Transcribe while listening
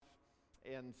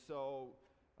And so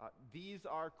these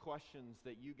are questions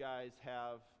that you guys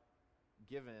have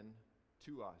given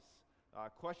to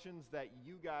us, questions that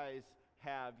you guys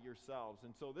have yourselves.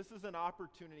 And so this is an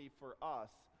opportunity for us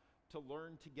to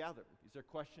learn together. These are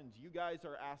questions you guys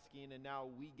are asking, and now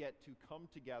we get to come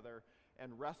together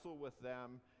and wrestle with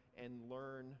them and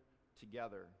learn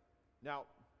together. Now,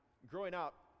 growing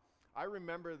up, I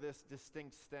remember this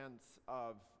distinct sense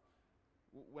of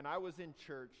when I was in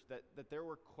church that there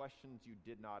were questions you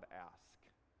did not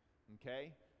ask,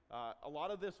 okay? A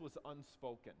lot of this was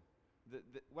unspoken.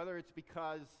 Whether it's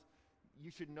because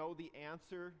you should know the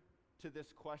answer to this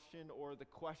question or the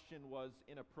question was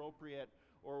inappropriate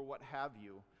or what have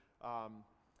you,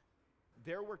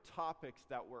 there were topics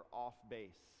that were off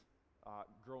base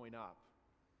growing up.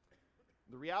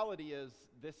 The reality is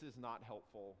this is not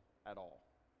helpful at all.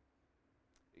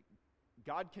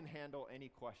 God can handle any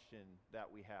question that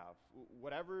we have.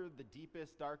 Whatever the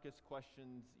deepest, darkest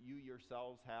questions you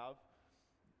yourselves have,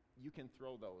 you can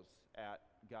throw those at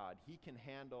God. He can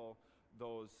handle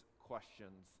those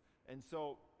questions. And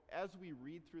so as we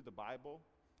read through the Bible,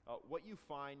 what you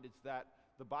find is that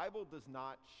the Bible does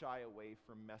not shy away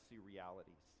from messy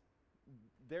realities.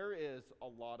 There is a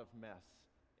lot of mess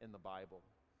in the Bible.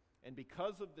 And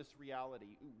because of this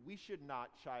reality, we should not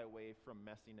shy away from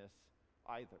messiness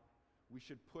either. We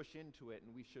should push into it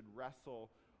and we should wrestle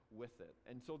with it.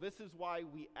 And so this is why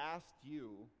we asked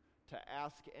you to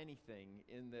ask anything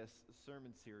in this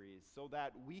sermon series, so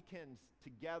that we can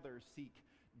together seek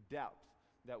depth,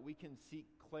 that we can seek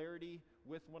clarity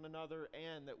with one another,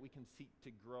 and that we can seek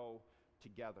to grow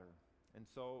together. And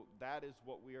so that is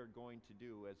what we are going to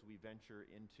do as we venture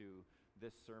into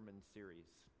this sermon series.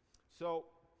 So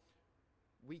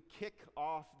we kick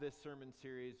off this sermon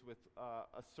series with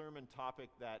a sermon topic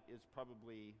that is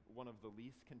probably one of the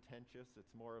least contentious.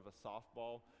 It's more of a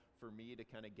softball for me to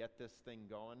kind of get this thing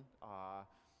going.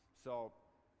 So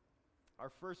our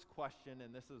first question,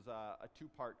 and this is a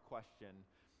two-part question,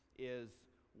 is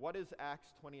what is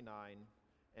Acts 29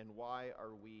 and why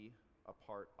are we a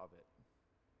part of it?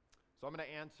 So I'm going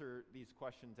to answer these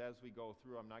questions as we go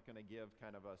through. I'm not going to give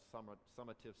kind of a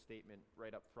summative statement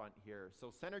right up front here.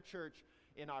 So Center Church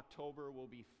in October will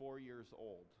be 4 years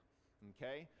old,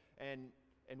 okay? And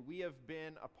we have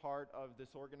been a part of this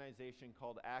organization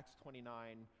called Acts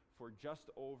 29 for just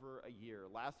over a year.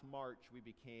 Last March, we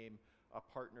became a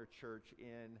partner church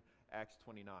in Acts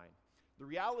 29. The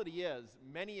reality is,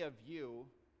 many of you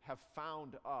have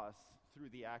found us through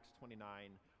the Acts 29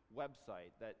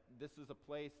 website, that this is a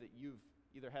place that you've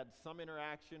either had some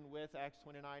interaction with Acts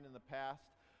 29 in the past,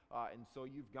 and so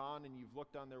you've gone and you've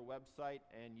looked on their website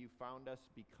and you found us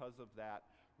because of that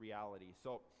reality.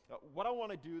 So what I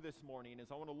want to do this morning is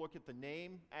I want to look at the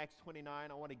name Acts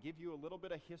 29. I want to give you a little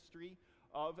bit of history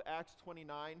of Acts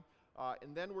 29,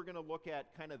 and then we're going to look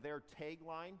at kind of their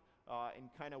tagline and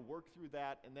kind of work through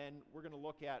that, and then we're going to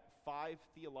look at 5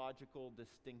 theological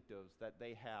distinctives that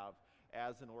they have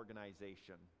as an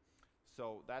organization.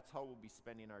 So that's how we'll be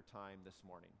spending our time this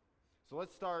morning. So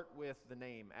let's start with the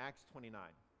name, Acts 29.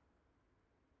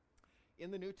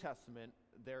 In the New Testament,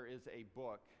 there is a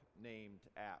book named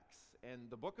Acts, and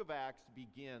the book of Acts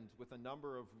begins with a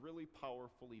number of really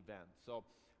powerful events. So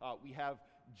we have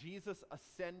Jesus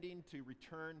ascending to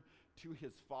return to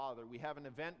his Father. We have an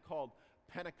event called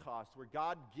Pentecost, where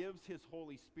God gives his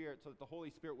Holy Spirit so that the Holy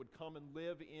Spirit would come and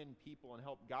live in people and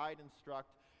help guide,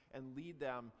 instruct, and lead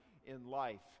them in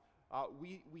life.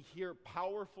 We hear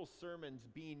powerful sermons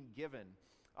being given,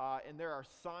 and there are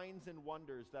signs and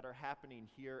wonders that are happening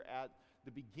here at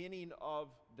the beginning of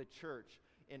the church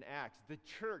in Acts. The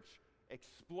church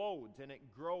explodes and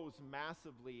it grows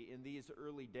massively in these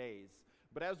early days.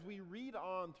 But as we read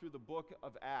on through the book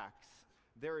of Acts,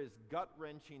 there is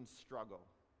gut-wrenching struggle.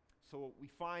 So we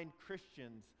find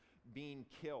Christians being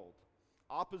killed.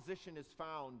 Opposition is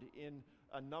found in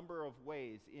a number of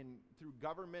ways, through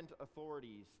government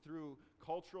authorities, through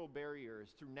cultural barriers,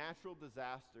 through natural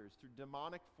disasters, through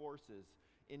demonic forces,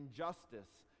 injustice,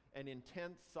 and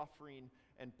intense suffering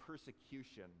and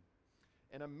persecution.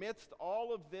 And amidst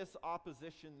all of this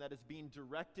opposition that is being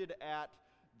directed at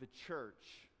the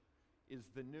church is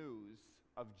the news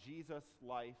of Jesus'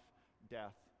 life,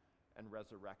 death, and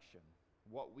resurrection,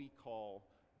 what we call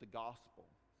the gospel.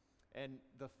 And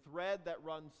the thread that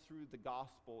runs through the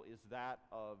gospel is that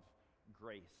of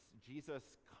grace. Jesus'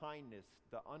 kindness,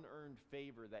 the unearned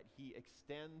favor that he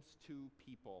extends to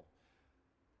people.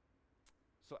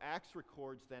 So Acts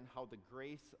records then how the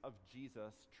grace of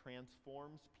Jesus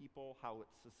transforms people, how it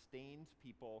sustains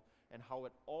people, and how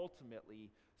it ultimately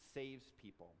saves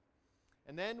people.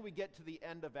 And then we get to the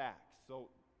end of Acts. So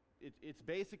it's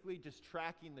basically just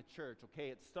tracking the church, okay?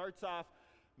 It starts off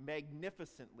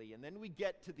magnificently, and then we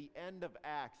get to the end of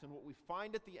Acts, and what we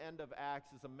find at the end of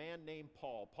Acts is a man named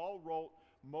Paul. Paul wrote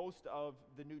most of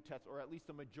the New Testament, or at least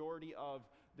a majority of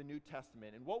the New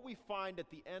Testament. And what we find at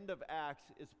the end of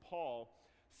Acts is Paul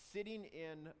sitting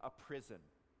in a prison,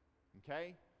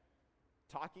 okay?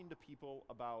 Talking to people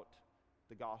about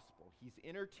the gospel. He's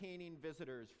entertaining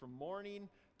visitors from morning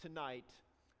to night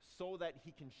so that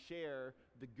he can share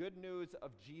the good news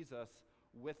of Jesus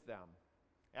with them.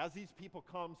 As these people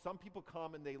come, some people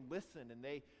come and they listen and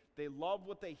they love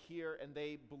what they hear and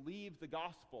they believe the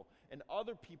gospel. And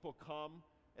other people come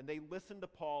and they listen to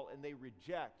Paul and they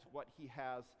reject what he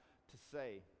has to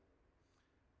say.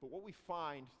 But what we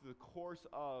find through the course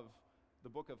of the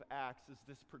book of Acts is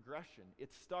this progression.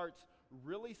 It starts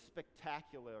really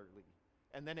spectacularly,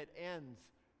 and then it ends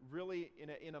really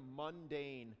in a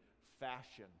mundane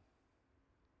fashion.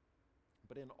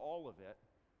 But in all of it,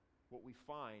 what we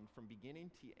find from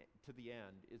beginning to the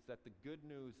end is that the good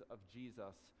news of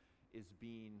Jesus is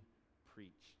being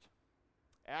preached.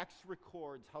 Acts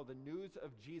records how the news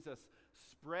of Jesus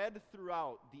spread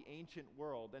throughout the ancient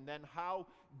world, and then how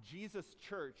Jesus'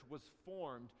 church was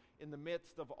formed in the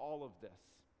midst of all of this.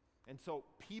 And so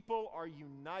people are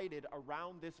united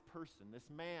around this person, this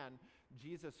man,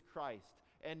 Jesus Christ.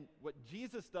 And what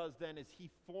Jesus does then is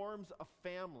he forms a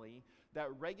family that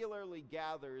regularly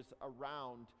gathers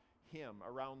around him,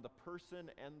 around the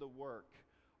person and the work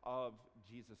of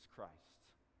Jesus Christ.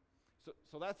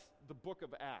 So that's the book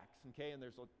of Acts, okay? And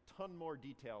there's a ton more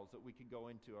details that we could go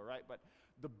into, all right? But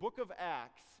the book of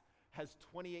Acts has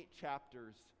 28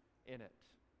 chapters in it,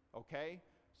 okay?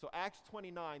 So Acts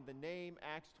 29, the name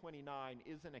Acts 29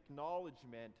 is an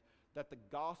acknowledgement that the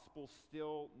gospel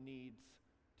still needs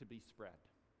to be spread.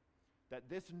 That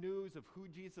this news of who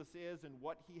Jesus is and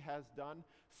what he has done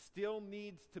still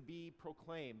needs to be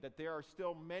proclaimed. That there are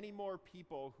still many more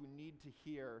people who need to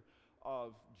hear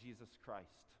of Jesus Christ.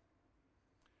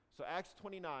 So Acts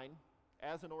 29,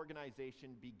 as an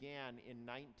organization, began in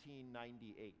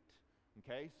 1998.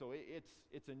 Okay, so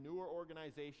it's a newer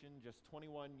organization, just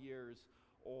 21 years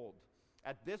old.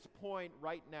 At this point,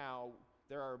 right now,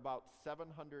 there are about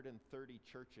 730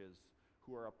 churches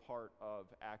who are a part of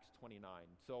Acts 29.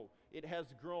 So it has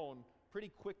grown pretty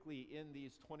quickly in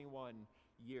these 21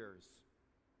 years.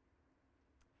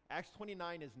 Acts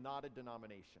 29 is not a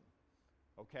denomination,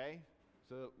 okay?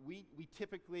 So we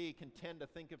typically can tend to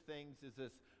think of things, is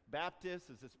this Baptist,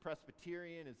 is this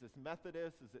Presbyterian, is this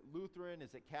Methodist, is it Lutheran,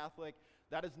 is it Catholic?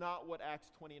 That is not what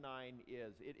Acts 29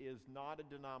 is. It is not a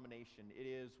denomination. It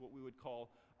is what we would call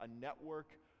a network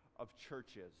of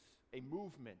churches, a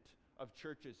movement of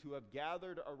churches who have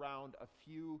gathered around a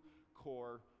few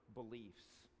core beliefs.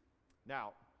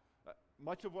 Now,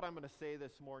 much of what I'm going to say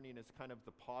this morning is kind of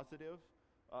the positive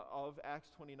of Acts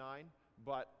 29,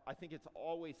 but I think it's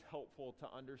always helpful to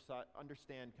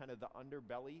understand kind of the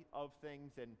underbelly of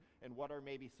things and what are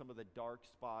maybe some of the dark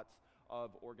spots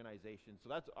of organizations.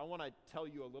 So I want to tell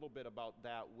you a little bit about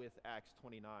that with Acts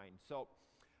 29. So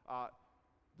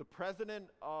the president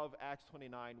of Acts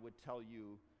 29 would tell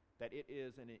you that it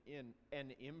is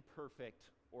an imperfect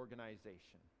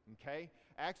organization, okay?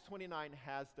 Acts 29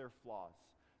 has their flaws.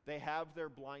 They have their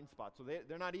blind spots. So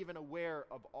they're not even aware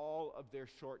of all of their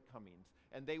shortcomings,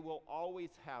 and they will always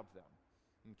have them,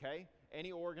 okay?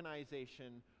 Any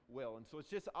organization will. And so it's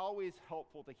just always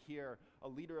helpful to hear a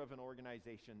leader of an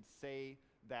organization say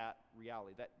that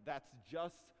reality, that's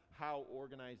just how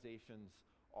organizations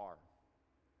are.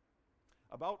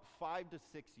 About 5 to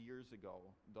 6 years ago,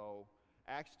 though,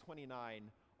 Acts 29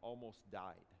 almost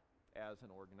died as an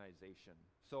organization.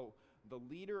 So the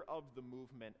leader of the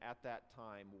movement at that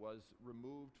time was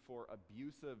removed for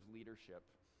abusive leadership,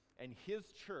 and his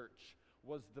church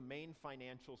was the main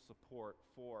financial support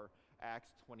for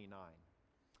Acts 29.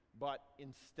 But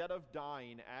instead of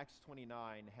dying, Acts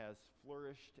 29 has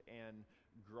flourished and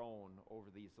grown over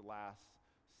these last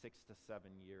 6 to 7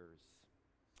 years.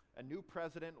 A new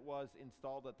president was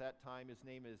installed at that time. His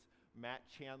name is Matt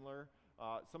Chandler.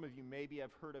 Some of you maybe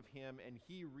have heard of him, and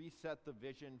he reset the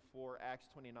vision for Acts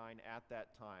 29 at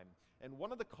that time. And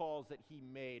one of the calls that he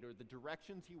made, or the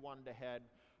directions he wanted to head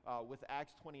with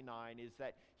Acts 29, is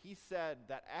that he said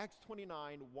that Acts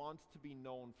 29 wants to be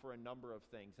known for a number of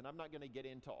things. And I'm not going to get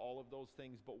into all of those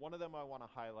things, but one of them I want to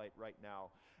highlight right now.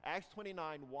 Acts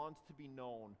 29 wants to be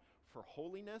known for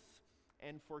holiness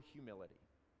and for humility.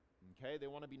 Okay, they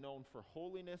want to be known for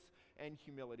holiness and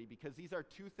humility because these are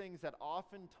two things that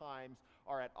oftentimes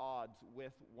are at odds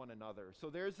with one another.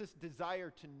 So there's this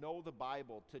desire to know the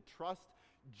Bible, to trust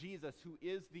Jesus, who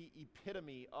is the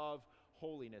epitome of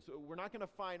holiness. We're not going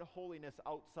to find holiness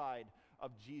outside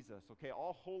of Jesus, okay?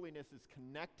 All holiness is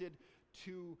connected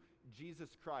to Jesus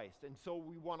Christ. And so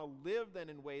we want to live then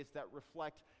in ways that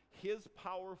reflect his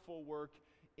powerful work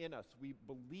in us. We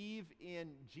believe in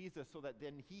Jesus so that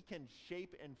then he can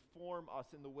shape and form us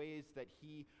in the ways that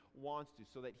he wants to,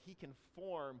 so that he can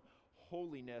form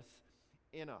holiness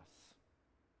in us,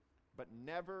 but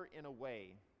never in a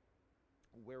way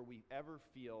where we ever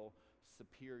feel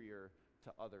superior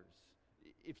to others.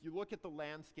 If you look at the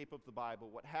landscape of the Bible,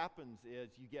 what happens is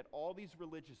you get all these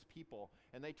religious people,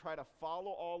 and they try to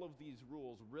follow all of these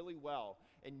rules really well,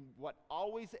 and what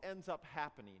always ends up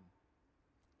happening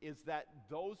is that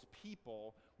those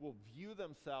people will view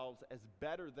themselves as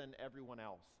better than everyone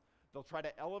else. They'll try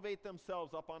to elevate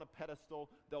themselves up on a pedestal.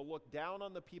 They'll look down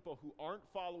on the people who aren't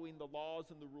following the laws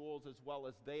and the rules as well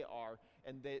as they are,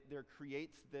 and they create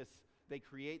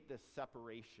this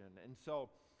separation. And so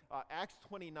Acts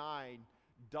 29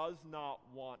 does not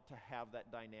want to have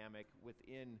that dynamic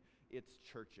within its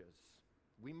churches.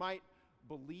 We might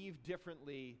believe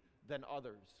differently than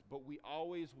others, but we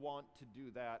always want to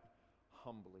do that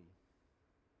humbly.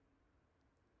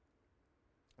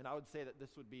 And I would say that this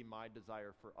would be my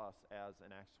desire for us as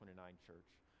an Acts 29 church,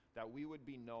 that we would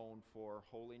be known for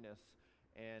holiness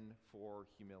and for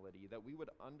humility, that we would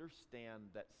understand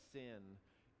that sin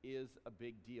is a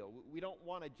big deal. We don't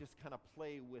want to just kind of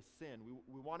play with sin.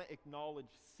 We want to acknowledge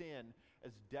sin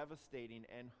as devastating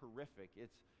and horrific.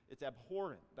 It's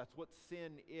abhorrent. That's what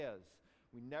sin is.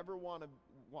 We never want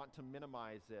to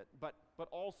minimize it, but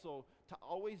also to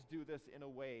always do this in a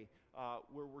way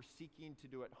where we're seeking to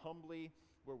do it humbly,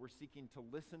 where we're seeking to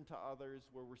listen to others,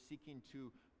 where we're seeking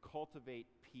to cultivate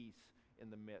peace in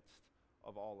the midst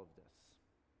of all of this.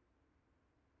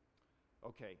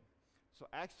 Okay, so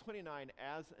Acts 29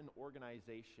 as an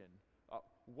organization,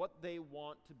 what they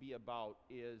want to be about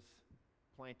is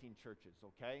planting churches,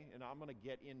 okay? And I'm going to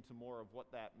get into more of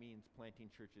what that means, planting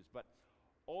churches. But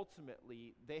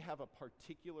ultimately, they have a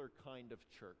particular kind of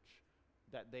church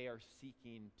that they are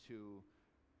seeking to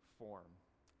form.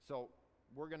 So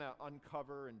we're going to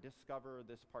uncover and discover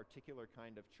this particular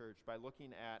kind of church by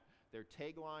looking at their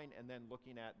tagline and then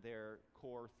looking at their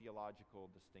core theological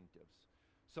distinctives.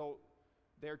 So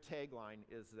their tagline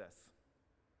is this: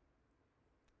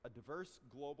 a diverse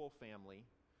global family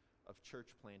of church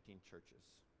planting churches.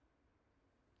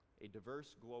 A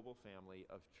diverse global family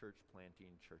of church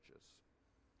planting churches.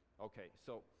 Okay,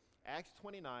 so Acts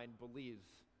 29 believes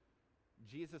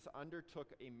Jesus undertook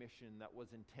a mission that was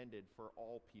intended for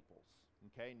all peoples,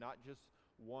 okay? Not just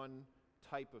one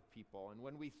type of people. And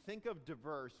when we think of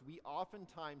diverse, we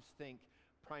oftentimes think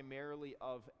primarily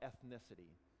of ethnicity,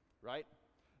 right?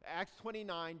 Acts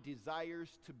 29 desires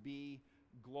to be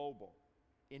global,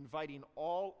 inviting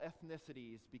all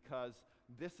ethnicities, because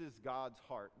this is God's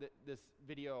heart. This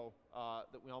video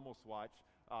that we almost watched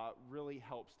really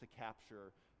helps to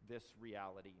capture this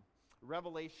reality.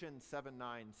 Revelation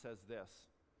 7:9 says this: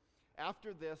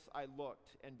 "After this I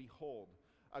looked, and behold,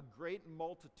 a great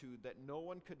multitude that no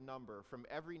one could number, from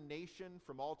every nation,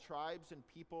 from all tribes and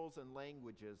peoples and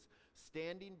languages,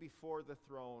 standing before the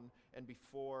throne and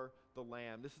before the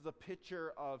Lamb." This is a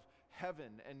picture of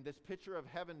heaven, and this picture of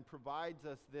heaven provides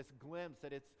us this glimpse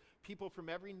that it's people from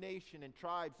every nation and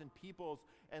tribes and peoples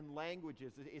and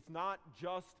languages. It's not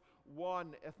just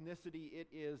one ethnicity, it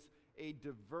is a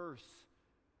diverse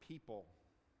people.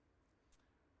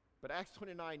 But Acts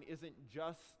 29 isn't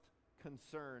just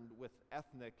concerned with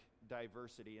ethnic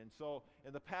diversity. And so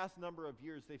in the past number of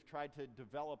years, they've tried to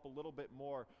develop a little bit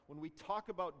more. When we talk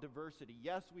about diversity,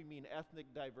 yes, we mean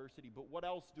ethnic diversity, but what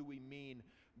else do we mean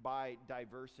by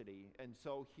diversity? And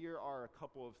so here are a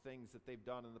couple of things that they've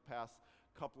done in the past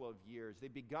couple of years.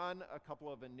 They've begun a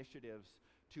couple of initiatives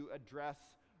to address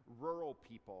rural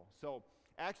people. So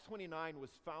Acts 29 was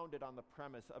founded on the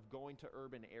premise of going to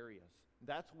urban areas.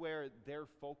 That's where their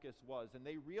focus was. And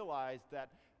they realized that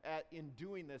in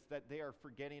doing this, that they are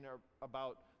forgetting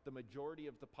about the majority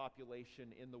of the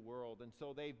population in the world. And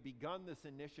so they've begun this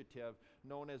initiative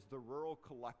known as the Rural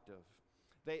Collective.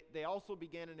 They also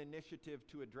began an initiative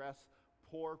to address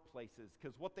poor places,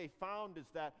 because what they found is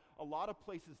that a lot of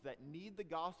places that need the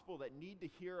gospel, that need to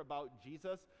hear about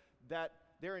Jesus, that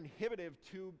they're inhibitive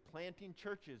to planting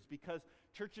churches, because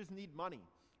churches need money.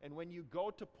 And when you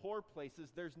go to poor places,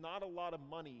 there's not a lot of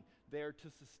money there to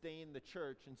sustain the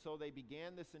church. And so they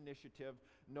began this initiative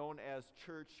known as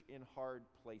Church in Hard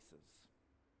Places.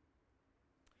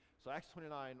 So Acts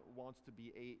 29 wants to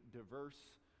be a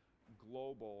diverse,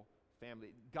 global family.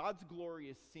 God's glory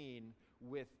is seen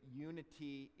with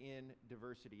unity in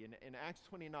diversity. And Acts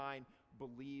 29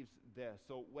 believes this.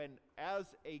 So when, as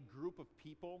a group of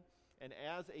people, and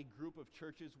as a group of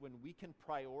churches, when we can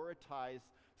prioritize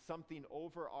something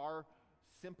over our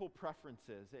simple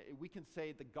preferences, we can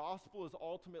say the gospel is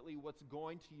ultimately what's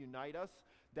going to unite us,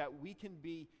 that we can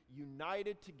be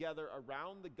united together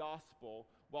around the gospel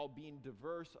while being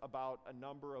diverse about a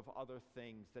number of other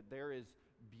things, that there is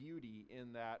beauty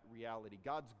in that reality.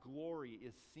 God's glory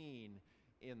is seen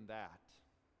in that.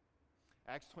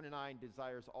 Acts 29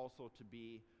 desires also to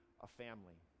be a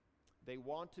family. They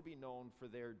want to be known for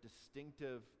their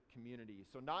distinctive community.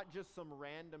 So not just some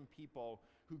random people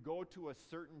who go to a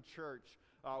certain church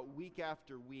week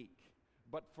after week,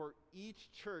 but for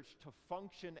each church to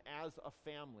function as a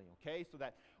family, okay? So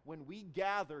that when we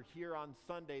gather here on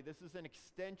Sunday, this is an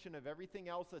extension of everything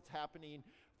else that's happening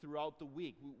throughout the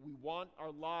week. We want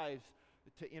our lives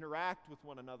to interact with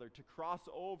one another, to cross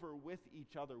over with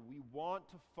each other. We want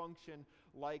to function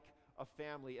like a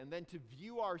family, and then to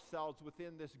view ourselves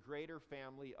within this greater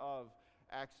family of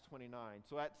Acts 29.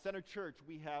 So at Center Church,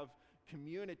 we have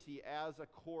community as a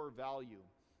core value.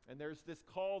 And there's this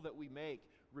call that we make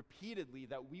repeatedly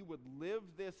that we would live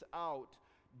this out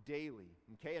daily,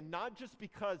 okay? And not just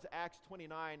because Acts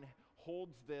 29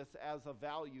 holds this as a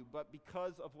value, but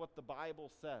because of what the Bible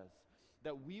says,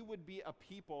 that we would be a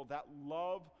people that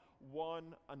love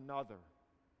one another.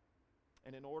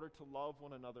 And in order to love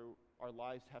one another, our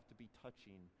lives have to be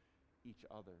touching each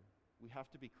other. We have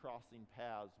to be crossing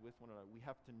paths with one another. We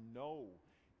have to know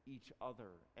each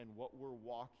other and what we're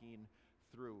walking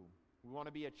through. We want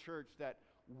to be a church that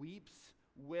weeps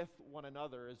with one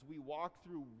another as we walk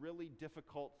through really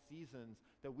difficult seasons,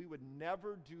 that we would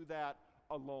never do that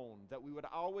alone, that we would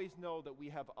always know that we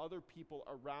have other people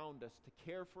around us to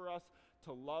care for us,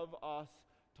 to love us,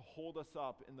 to hold us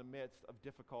up in the midst of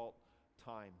difficult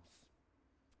times,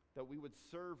 that we would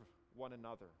serve one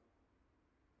another,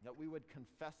 that we would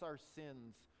confess our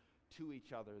sins to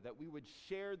each other, that we would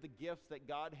share the gifts that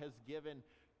God has given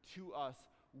to us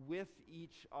with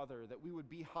each other, that we would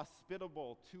be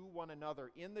hospitable to one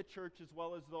another in the church as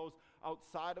well as those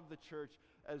outside of the church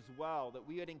as well, that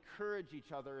we would encourage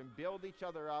each other and build each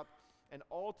other up, and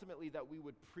ultimately that we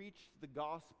would preach the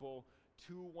gospel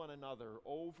to one another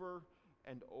over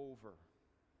and over.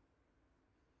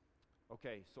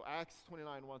 Okay, so Acts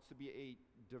 29 wants to be a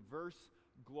diverse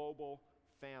global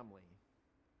family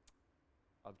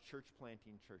of church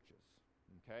planting churches,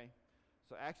 okay?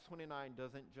 So Acts 29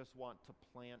 doesn't just want to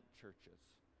plant churches,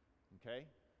 okay?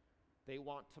 They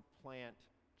want to plant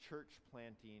church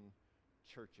planting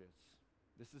churches.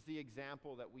 This is the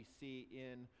example that we see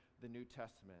in the New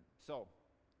Testament. So,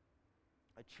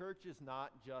 a church is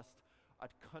not just a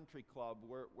country club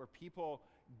where people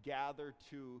gather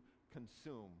to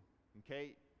consume,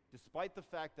 okay? Despite the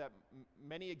fact that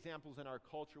many examples in our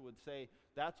culture would say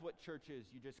that's what church is.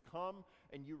 You just come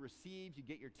and you receive, you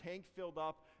get your tank filled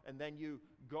up, and then you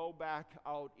go back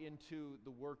out into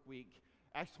the work week.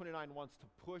 Acts 29 wants to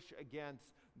push against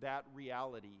that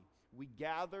reality. We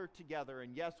gather together,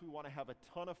 and yes, we want to have a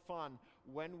ton of fun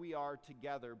when we are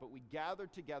together, but we gather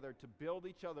together to build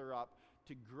each other up,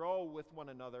 to grow with one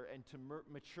another, and to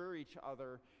mature each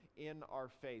other in our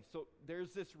faith. So there's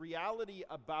this reality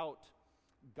about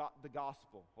the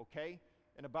gospel, okay?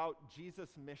 And about Jesus'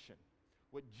 mission.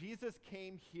 What Jesus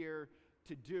came here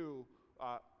to do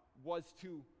was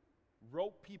to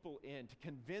rope people in, to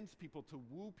convince people, to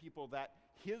woo people that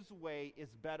his way is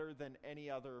better than any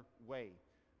other way.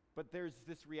 But there's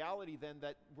this reality then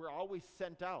that we're always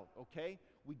sent out, okay?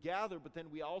 We gather, but then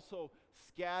we also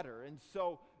scatter. And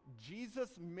so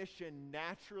Jesus' mission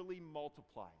naturally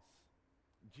multiplies.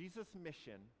 Jesus'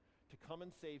 mission to come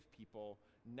and save people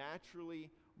naturally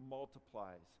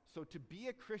multiplies. So to be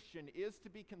a Christian is to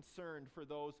be concerned for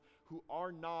those who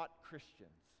are not Christians,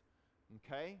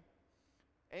 okay?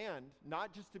 And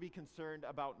not just to be concerned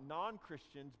about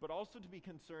non-Christians, but also to be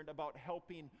concerned about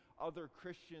helping other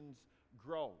Christians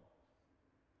grow.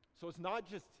 So it's not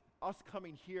just us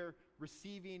coming here,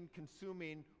 receiving,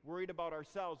 consuming, worried about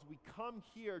ourselves. We come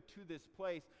here to this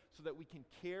place so that we can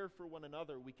care for one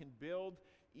another. We can build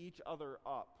each other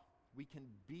up. We can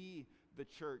be the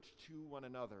church to one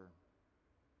another.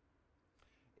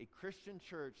 A Christian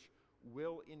church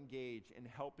will engage in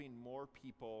helping more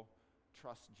people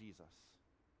trust Jesus.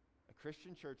 A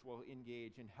Christian church will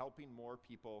engage in helping more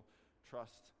people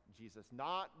trust Jesus.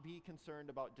 Not be concerned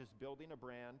about just building a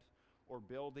brand or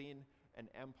building an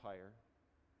empire,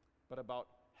 but about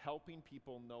helping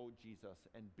people know Jesus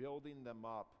and building them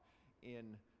up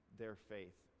in their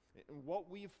faith. And what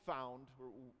we've found, or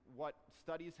what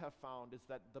studies have found, is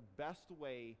that the best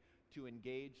way to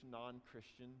engage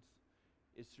non-Christians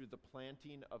is through the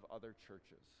planting of other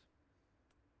churches.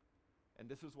 And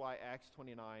this is why Acts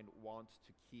 29 wants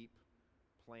to keep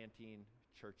planting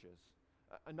churches.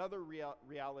 Another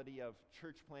reality of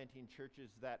church planting churches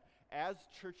that as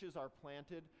churches are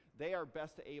planted, they are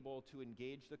best able to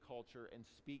engage the culture and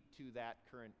speak to that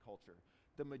current culture.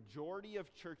 The majority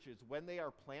of churches, when they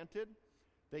are planted,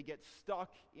 they get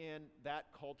stuck in that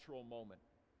cultural moment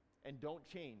and don't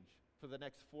change for the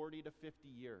next 40 to 50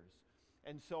 years.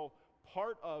 And so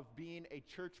part of being a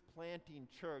church planting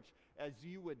church, as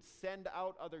you would send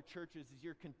out other churches, is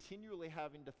you're continually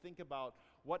having to think about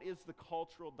what is the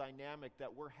cultural dynamic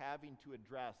that we're having to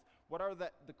address. What are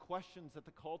the questions that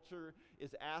the culture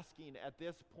is asking at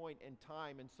this point in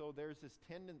time? And so there's this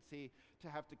tendency to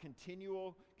have to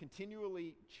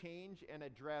continually change and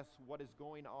address what is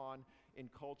going on in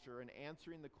culture and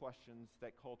answering the questions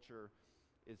that culture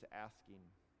is asking.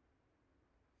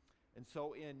 And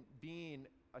so in being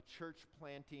a church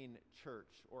planting church,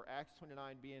 or Acts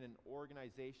 29 being an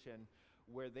organization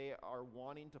where they are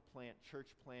wanting to plant church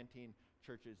planting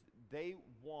churches, they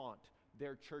want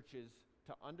their churches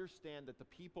to understand that the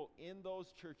people in those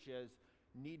churches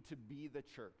need to be the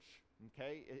church,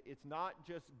 okay? It's not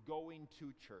just going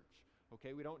to church,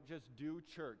 okay? We don't just do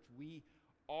church. We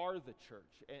are the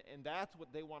church. And that's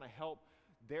what they want to help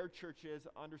their churches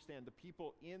understand. The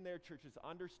people in their churches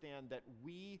understand that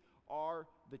we are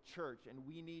the church and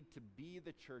we need to be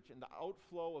the church. And the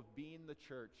outflow of being the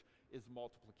church is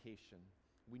multiplication.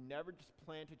 We never just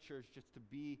plant a church just to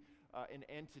be an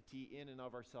entity in and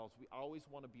of ourselves. We always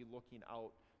want to be looking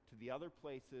out to the other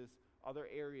places, other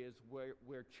areas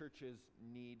where churches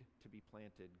need to be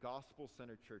planted.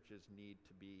 Gospel-centered churches need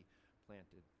to be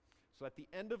planted. So at the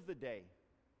end of the day,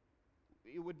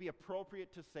 it would be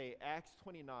appropriate to say Acts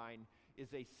 29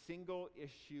 is a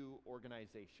single-issue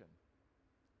organization.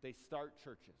 They start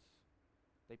churches.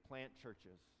 They plant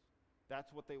churches.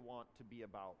 That's what they want to be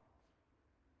about.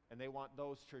 And they want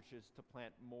those churches to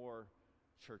plant more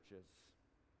churches.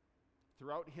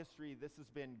 Throughout history, this has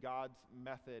been God's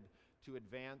method to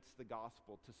advance the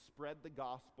gospel, to spread the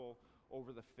gospel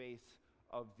over the face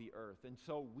of the earth. And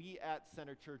so we at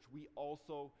Center Church, we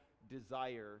also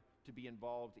desire to be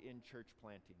involved in church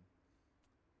planting.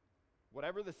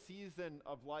 Whatever the season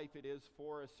of life it is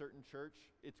for a certain church,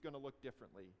 it's going to look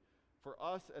differently. For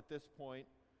us at this point,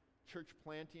 church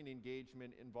planting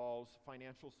engagement involves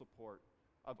financial support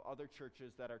of other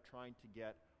churches that are trying to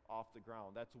get off the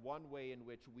ground. That's one way in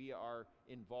which we are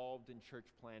involved in church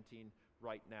planting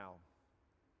right now.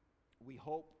 We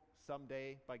hope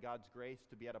someday, by God's grace,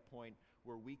 to be at a point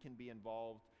where we can be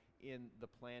involved in the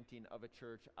planting of a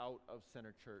church out of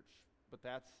Center Church. But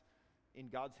that's in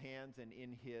God's hands and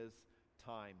in His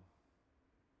time.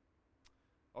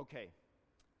 Okay,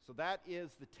 so that is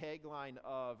the tagline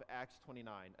of Acts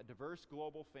 29, a diverse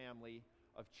global family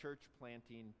of church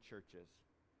planting churches.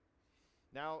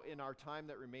 Now, in our time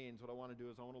that remains, what I want to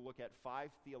do is I want to look at 5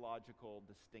 theological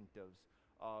distinctives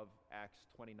of Acts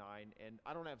 29. And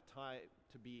I don't have time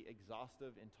to be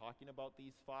exhaustive in talking about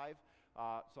these 5,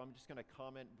 so I'm just going to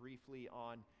comment briefly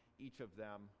on each of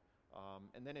them.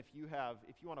 And then if you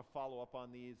want to follow up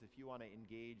on these, if you want to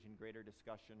engage in greater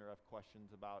discussion or have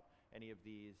questions about any of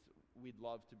these, we'd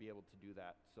love to be able to do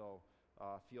that. So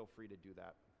feel free to do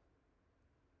that.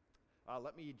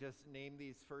 Let me just name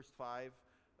these first 5,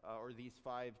 or these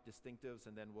 5 distinctives,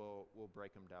 and then we'll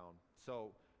break them down.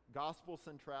 So, gospel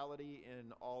centrality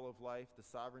in all of life, the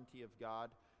sovereignty of God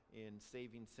in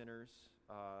saving sinners,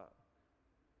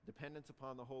 dependence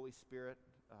upon the Holy Spirit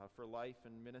for life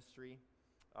and ministry,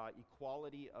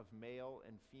 equality of male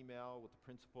and female with the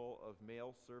principle of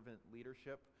male servant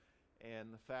leadership,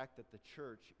 and the fact that the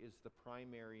church is the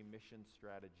primary mission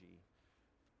strategy.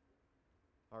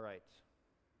 All right.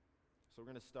 So we're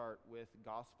going to start with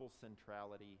gospel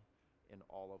centrality in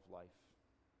all of life.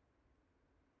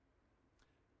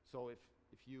 So if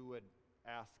you would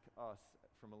ask us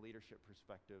from a leadership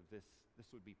perspective, this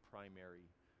would be primary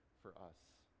for us.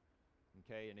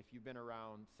 Okay, and if you've been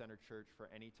around Center Church for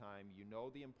any time, you know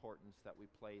the importance that we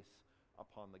place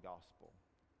upon the gospel.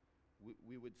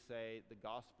 We would say the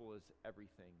gospel is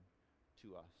everything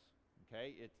to us.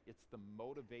 Okay, it's the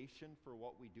motivation for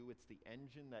what we do. It's the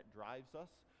engine that drives us,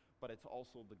 but it's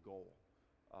also the goal.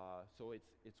 So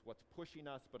it's what's pushing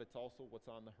us, but it's also what's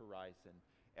on the horizon.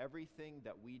 Everything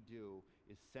that we do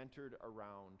is centered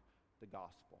around the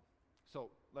gospel. So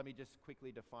let me just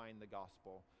quickly define the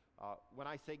gospel. When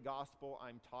I say gospel,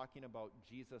 I'm talking about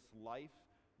Jesus' life,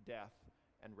 death,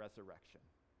 and resurrection.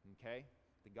 Okay?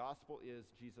 The gospel is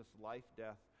Jesus' life,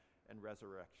 death, and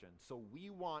resurrection. So we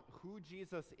want who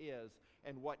Jesus is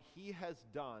and what He has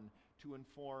done to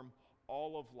inform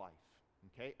all of life.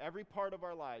 Okay? Every part of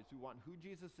our lives, we want who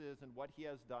Jesus is and what He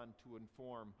has done to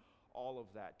inform all of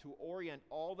that, to orient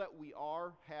all that we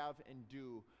are, have, and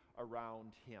do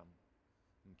around him.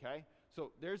 Okay?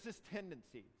 So there's this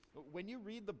tendency. When you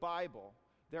read the Bible,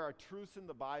 there are truths in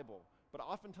the Bible, but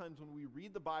oftentimes when we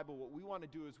read the Bible, what we want to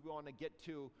do is we want to get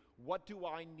to, what do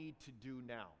I need to do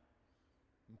now?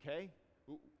 Okay?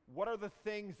 What are the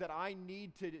things that I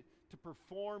need to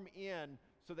perform in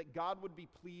so that God would be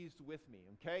pleased with me?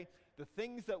 Okay? The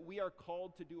things that we are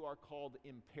called to do are called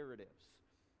imperatives.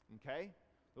 Okay?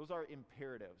 Those are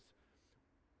imperatives.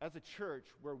 As a church,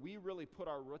 where we really put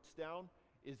our roots down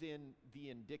is in the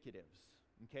indicatives.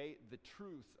 Okay? The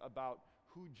truths about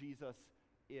who Jesus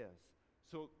is.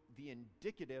 So the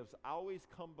indicatives always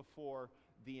come before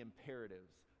the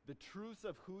imperatives. The truths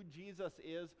of who Jesus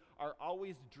is are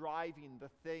always driving the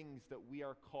things that we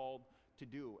are called to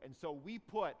do. And so we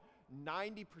put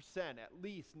 90%, at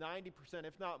least 90%,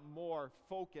 if not more,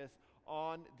 focus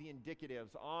on the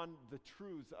indicatives, on the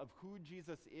truths of who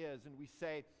Jesus is. And we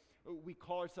say, we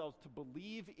call ourselves to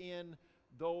believe in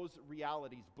those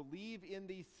realities, believe in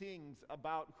these things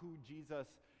about who Jesus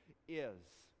is.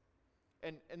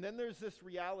 And then there's this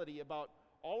reality about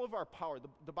all of our power.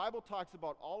 The Bible talks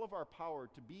about all of our power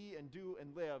to be and do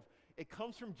and live. It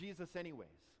comes from Jesus anyways,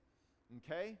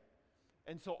 okay?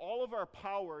 And so all of our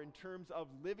power in terms of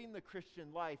living the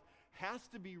Christian life has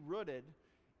to be rooted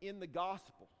in the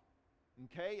gospel,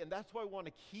 okay? And that's why I want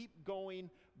to keep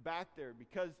going back there,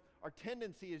 because our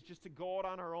tendency is just to go out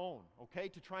on our own, okay?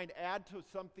 To try and add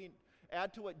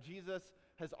to what Jesus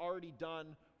has already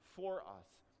done for us.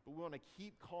 But we want to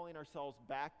keep calling ourselves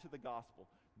back to the gospel.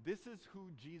 This is who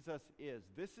Jesus is.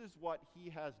 This is what he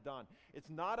has done.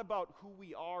 It's not about who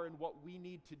we are and what we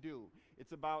need to do.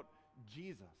 It's about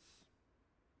Jesus.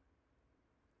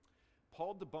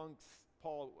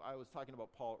 I was talking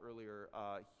about Paul earlier,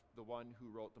 the one who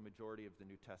wrote the majority of the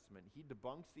New Testament. He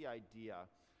debunks the idea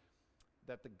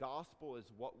that the gospel is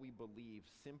what we believe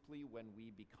simply when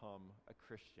we become a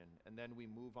Christian, and then we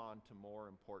move on to more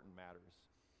important matters.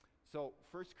 So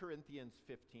 1 Corinthians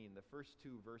 15, the first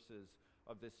two verses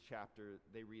of this chapter,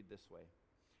 they read this way.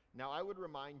 Now I would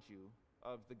remind you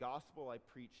of the gospel I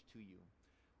preached to you,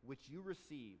 which you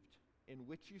received, in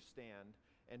which you stand,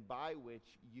 and by which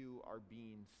you are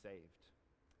being saved.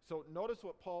 So notice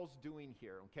what Paul's doing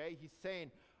here, okay? He's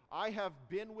saying, I have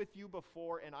been with you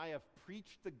before, and I have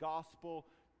preached the gospel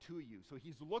to you. So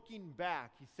he's looking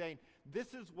back. He's saying,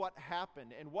 this is what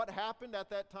happened. And what happened at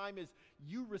that time is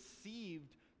you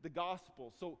received the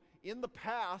gospel. So in the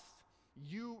past,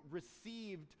 you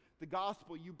received the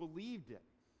gospel, you believed it.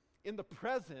 In the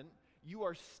present, you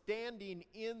are standing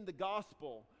in the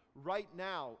gospel right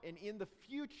now. And in the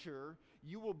future,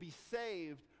 you will be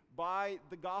saved by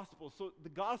the gospel. So the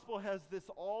gospel has this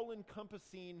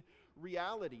all-encompassing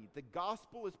reality. The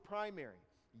gospel is primary.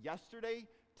 Yesterday,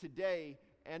 today,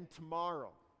 and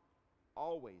tomorrow.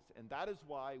 Always. And that is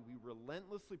why we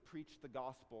relentlessly preach the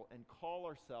gospel and call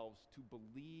ourselves to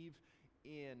believe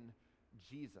in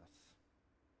Jesus.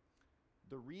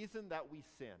 The reason that we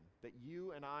sin, that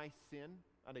you and I sin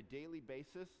on a daily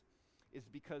basis, is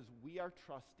because we are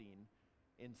trusting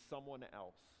in someone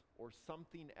else or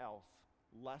something else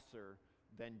lesser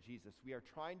than Jesus. We are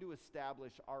trying to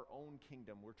establish our own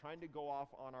kingdom. We're trying to go off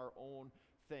on our own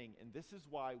thing. And this is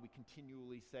why we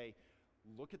continually say,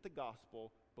 look at the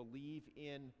gospel, believe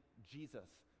in Jesus,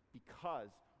 because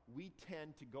we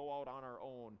tend to go out on our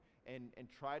own and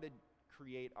try to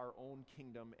create our own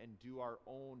kingdom and do our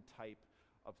own type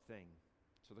of thing.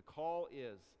 So the call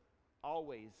is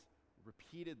always,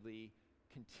 repeatedly,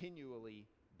 continually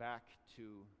back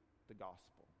to the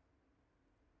gospel.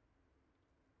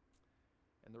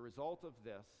 And the result of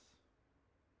this,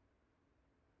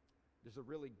 there's a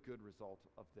really good result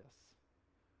of this.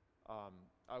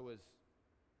 I was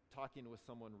talking with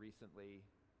someone recently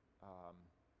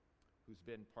who's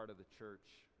been part of the church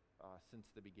since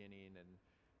the beginning,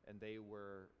 and they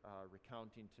were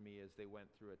recounting to me as they went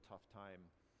through a tough time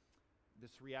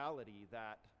this reality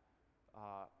that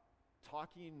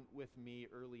talking with me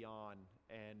early on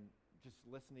and just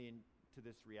listening to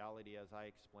this reality as I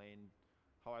explained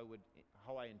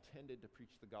how I intended to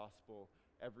preach the gospel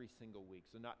every single week.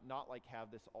 So not like have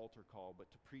this altar call,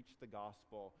 but to preach the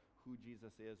gospel, who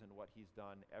Jesus is and what he's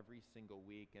done every single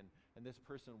week. And this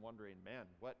person wondering, man,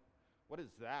 what is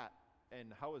that?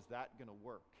 And how is that going to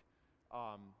work?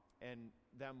 And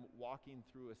them walking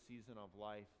through a season of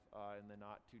life in the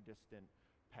not too distant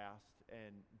past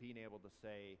and being able to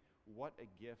say, what a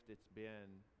gift it's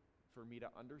been for me to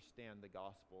understand the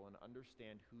gospel and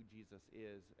understand who Jesus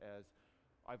is as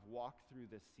I've walked through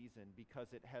this season,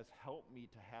 because it has helped me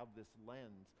to have this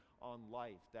lens on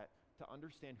life, that to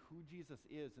understand who Jesus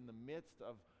is in the midst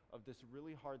of of this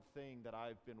really hard thing that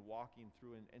I've been walking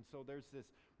through. And so there's this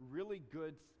really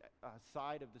good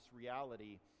side of this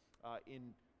reality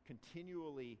in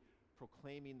continually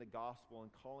proclaiming the gospel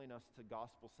and calling us to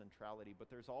gospel centrality. But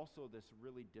there's also this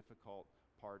really difficult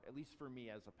part, at least for me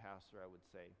as a pastor, I would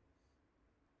say.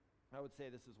 I would say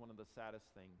this is one of the saddest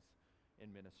things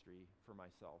in ministry for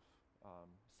myself.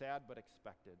 Sad but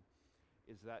expected,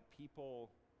 is that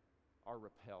people are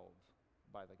repelled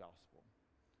by the gospel.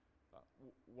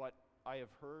 What I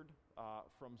have heard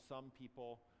from some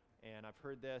people, and I've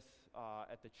heard this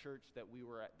at the church that we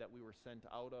were sent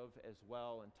out of as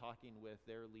well, and talking with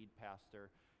their lead pastor,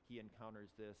 he encounters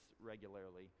this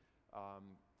regularly.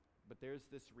 But there's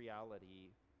this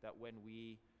reality that when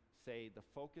we say the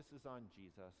focus is on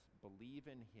Jesus, believe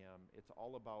in him, it's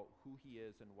all about who he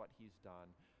is and what he's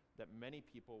done, that many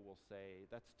people will say,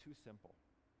 that's too simple.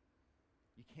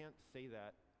 You can't say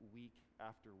that week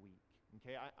after week.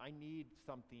 Okay, I need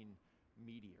something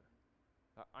meatier.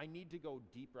 I need to go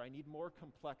deeper. I need more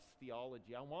complex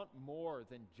theology. I want more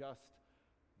than just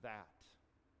that.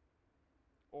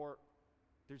 Or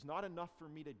there's not enough for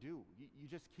me to do. You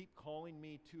just keep calling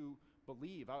me to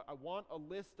believe. I want a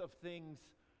list of things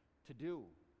to do.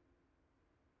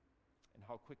 And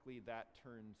how quickly that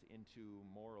turns into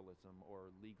moralism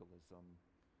or legalism.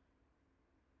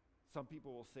 Some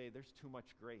people will say there's too much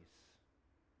grace.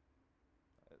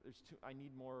 I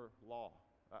need more law.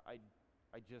 I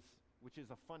just, which is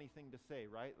a funny thing to say,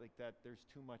 right? Like that there's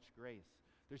too much grace.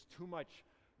 There's too much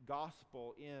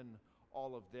gospel in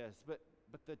all of this. But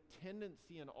the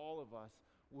tendency in all of us,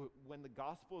 when the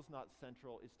gospel is not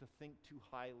central, is to think too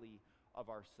highly of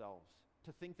ourselves.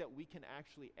 To think that we can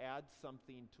actually add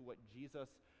something to what Jesus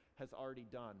has already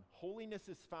done. Holiness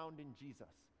is found in Jesus,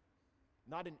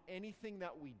 not in anything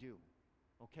that we do.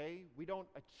 Okay? We don't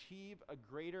achieve a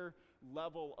greater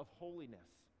level of holiness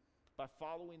by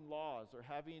following laws or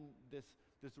having this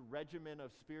regimen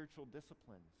of spiritual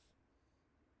disciplines.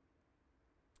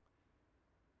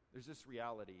 There's this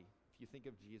reality, if you think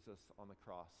of Jesus on the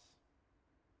cross.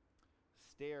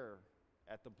 Stare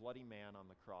at the bloody man on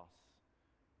the cross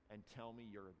and tell me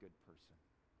you're a good person.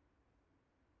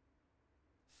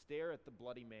 Stare at the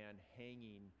bloody man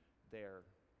hanging there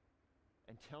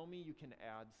and tell me you can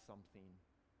add something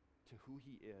to who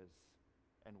he is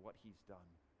and what he's done.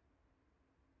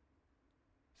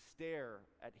 Stare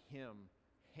at him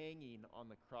hanging on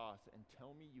the cross and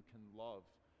tell me you can love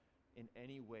in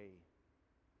any way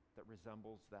that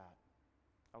resembles that,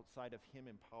 outside of him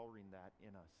empowering that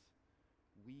in us.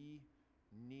 We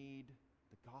need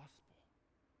the gospel.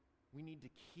 We need to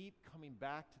keep coming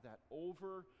back to that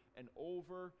over and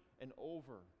over and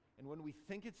over. And when we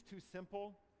think it's too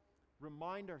simple,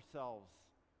 remind ourselves,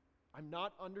 I'm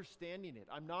not understanding it.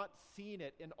 I'm not seeing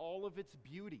it in all of its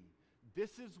beauty.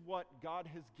 This is what God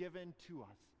has given to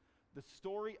us. The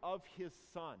story of his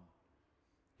Son,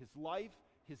 his life,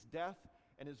 his death,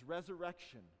 and his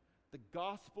resurrection. The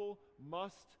gospel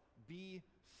must be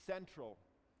central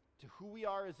to who we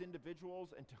are as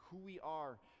individuals and to who we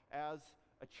are as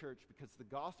a church, because the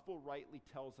gospel rightly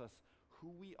tells us who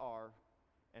we are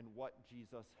and what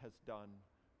Jesus has done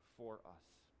for us.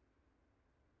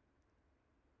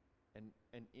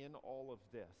 And in all of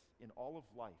this, in all of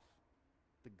life,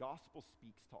 the gospel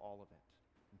speaks to all of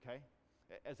it, okay?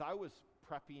 As I was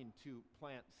prepping to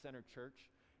plant Center Church,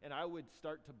 and I would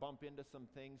start to bump into some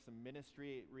things, some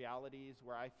ministry realities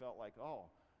where I felt like, oh,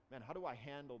 man, how do I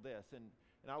handle this? And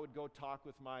I would go talk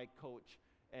with my coach,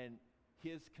 and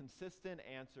his consistent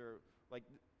answer, like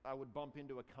I would bump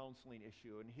into a counseling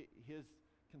issue, and his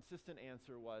consistent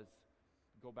answer was,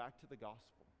 go back to the gospel.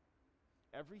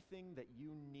 Everything that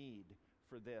you need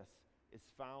for this is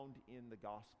found in the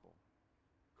gospel.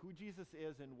 Who Jesus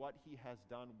is and what he has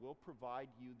done will provide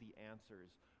you the answers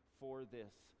for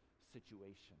this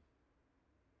situation.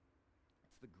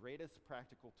 It's the greatest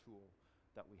practical tool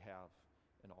that we have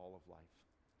in all of life.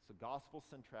 So gospel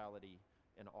centrality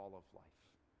in all of life.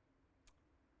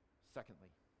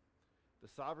 Secondly, the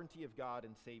sovereignty of God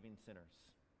in saving sinners.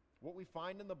 What we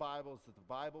find in the Bible is that the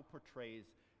Bible portrays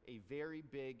a very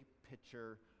big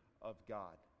picture of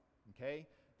God, okay?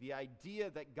 The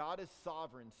idea that God is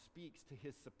sovereign speaks to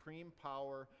his supreme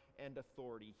power and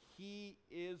authority. He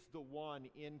is the one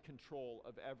in control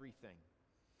of everything.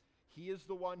 He is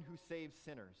the one who saves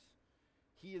sinners.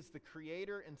 He is the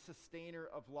creator and sustainer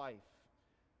of life.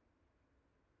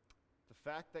 The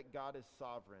fact that God is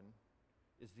sovereign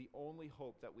is the only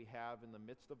hope that we have in the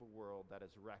midst of a world that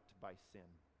is wrecked by sin.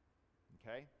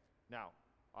 Okay? Now,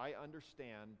 I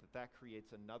understand that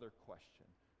creates another question.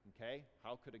 Okay?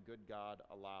 How could a good God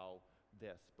allow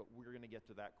this? But we're going to get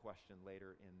to that question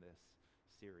later in this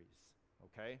series.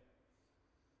 okay?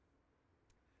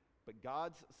 But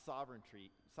God's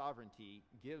sovereignty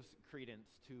gives credence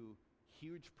to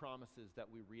huge promises that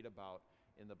we read about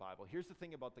in the Bible. Here's the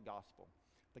thing about the gospel.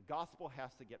 The gospel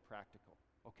has to get practical,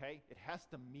 okay? It has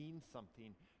to mean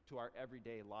something to our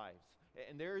everyday lives.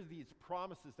 And there are these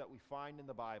promises that we find in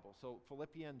the Bible. So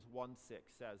Philippians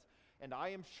 1:6 says, "And I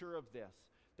am sure of this,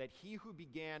 that he who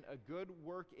began a good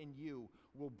work in you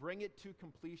will bring it to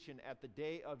completion at the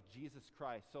day of Jesus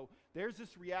Christ." So there's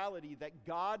this reality that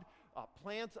God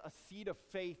plants a seed of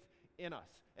faith in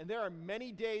us. And there are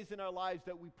many days in our lives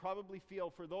that we probably feel,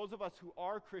 for those of us who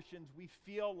are Christians, we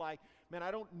feel like, man,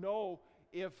 I don't know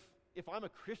if I'm a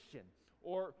Christian,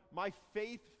 or my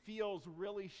faith feels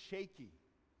really shaky.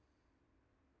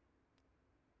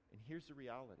 And here's the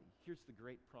reality. Here's the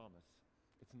great promise.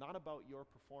 It's not about your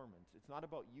performance. It's not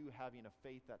about you having a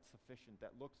faith that's sufficient,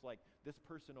 that looks like this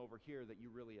person over here that you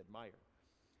really admire.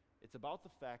 It's about the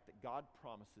fact that God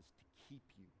promises to keep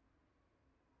you,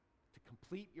 to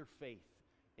complete your faith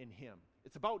in Him.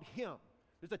 It's about Him.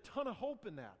 There's a ton of hope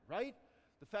in that, right?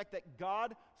 The fact that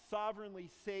God sovereignly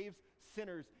saves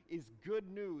sinners is good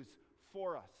news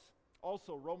for us.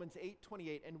 Also, Romans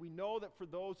 8:28, "And we know that for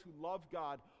those who love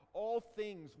God, all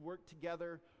things work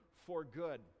together for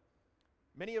good."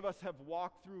 Many of us have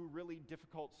walked through really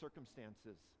difficult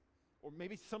circumstances, or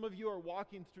maybe some of you are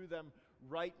walking through them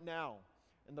right now.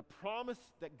 And the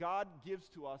promise that God gives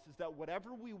to us is that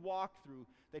whatever we walk through,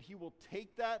 that He will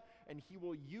take that and He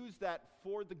will use that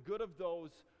for the good of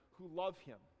those who love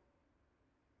Him.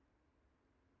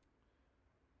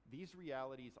 These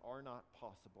realities are not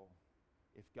possible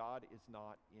if God is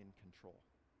not in control.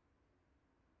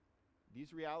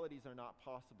 These realities are not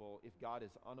possible if God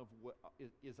is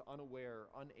unaware,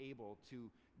 unable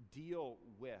to deal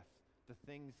with the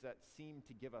things that seem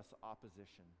to give us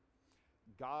opposition.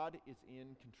 God is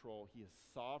in control. He is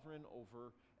sovereign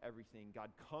over everything.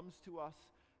 God comes to us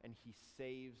and He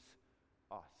saves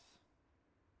us.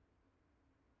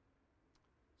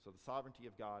 So the sovereignty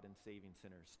of God in saving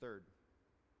sinners. Third,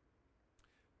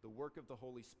 the work of the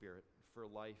Holy Spirit for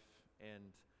life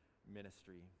and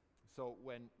ministry. So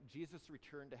when Jesus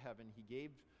returned to heaven, He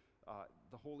gave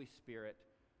the Holy Spirit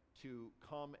to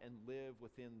come and live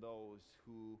within those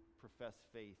who profess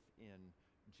faith in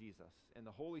Jesus. And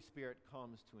the Holy Spirit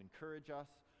comes to encourage us,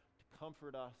 to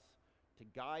comfort us, to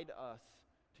guide us,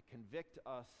 to convict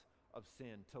us of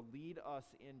sin, to lead us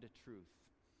into truth.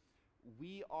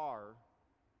 We are,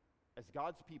 as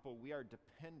God's people, we are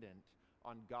dependent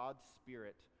on God's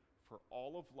Spirit for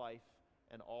all of life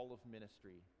and all of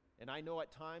ministry. And I know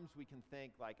at times we can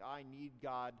think like, I need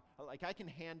God, like I can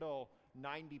handle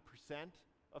 90%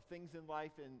 of things in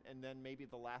life, and then maybe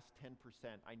the last 10%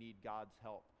 I need God's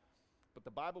help. But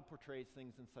the Bible portrays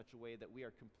things in such a way that we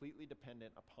are completely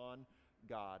dependent upon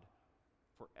God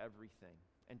for everything.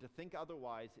 And to think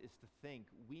otherwise is to think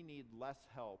we need less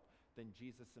help than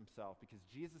Jesus Himself, because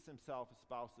Jesus Himself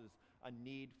espouses a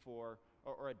need for,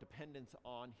 or a dependence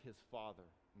on His Father,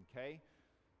 okay?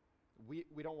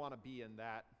 We don't want to be in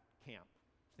that camp,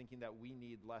 thinking that we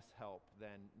need less help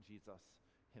than Jesus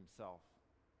Himself.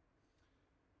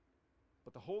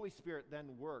 But the Holy Spirit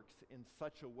then works in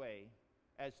such a way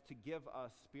as to give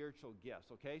us spiritual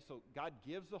gifts, okay? So God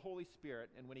gives the Holy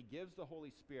Spirit, and when He gives the Holy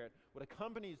Spirit, what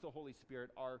accompanies the Holy Spirit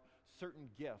are certain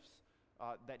gifts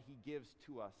that He gives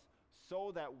to us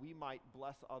so that we might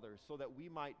bless others, so that we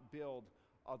might build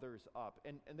others up.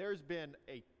 And there's been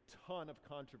a ton of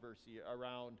controversy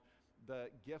around the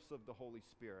gifts of the Holy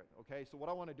Spirit, okay? So what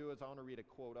I want to do is I want to read a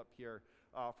quote up here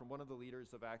from one of the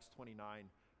leaders of Acts 29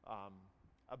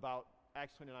 about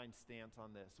Acts 29's stance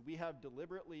on this. "We have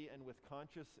deliberately and with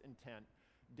conscious intent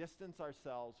distanced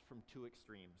ourselves from two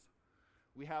extremes.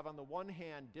 We have on the one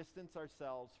hand distanced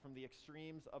ourselves from the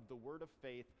extremes of the word of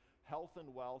faith, health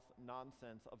and wealth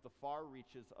nonsense of the far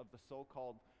reaches of the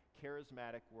so-called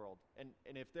charismatic world." And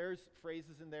if there's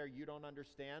phrases in there you don't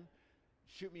understand,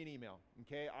 shoot me an email,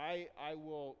 okay? I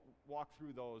will walk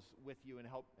through those with you and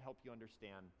help you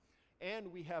understand.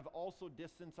 "And we have also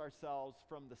distanced ourselves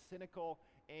from the cynical,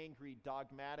 angry,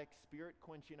 dogmatic,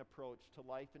 spirit-quenching approach to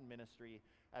life and ministry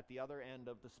at the other end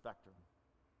of the spectrum."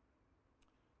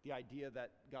 The idea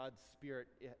that God's Spirit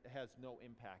has no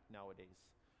impact nowadays.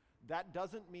 That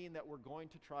doesn't mean that we're going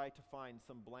to try to find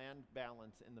some bland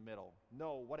balance in the middle.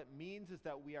 No, what it means is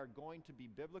that we are going to be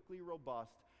biblically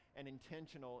robust and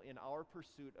intentional in our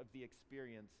pursuit of the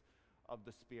experience of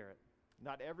the Spirit.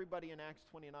 Not everybody in Acts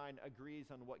 29 agrees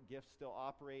on what gifts still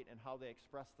operate and how they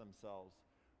express themselves.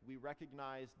 We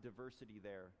recognize diversity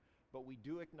there, but we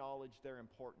do acknowledge their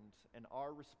importance and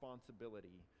our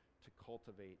responsibility to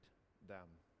cultivate them.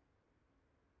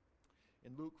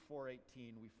 In Luke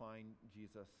 4:18, we find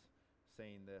Jesus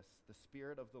saying this, "The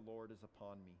Spirit of the Lord is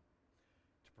upon me,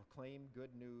 to proclaim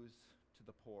good news to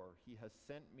the poor. He has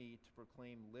sent me to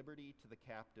proclaim liberty to the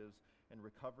captives and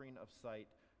recovering of sight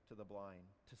to the blind,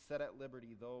 to set at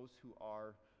liberty those who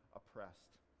are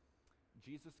oppressed."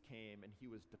 Jesus came and he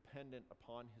was dependent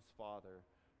upon his Father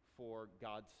for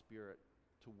God's Spirit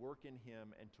to work in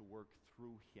him and to work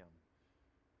through him,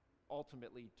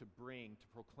 ultimately to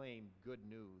proclaim good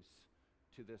news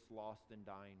to this lost and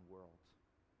dying world.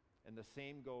 And the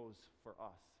same goes for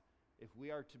us. If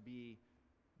we are to be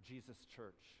Jesus'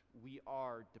 church, we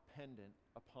are dependent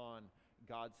upon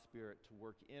God's Spirit to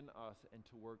work in us and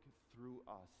to work through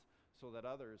us so that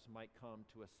others might come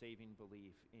to a saving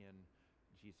belief in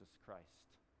Jesus Christ.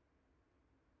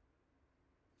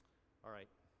 All right,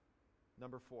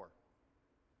 number 4.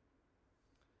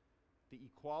 The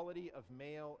equality of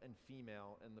male and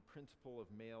female and the principle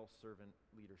of male servant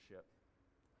leadership.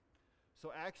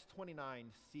 So Acts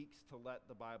 29 seeks to let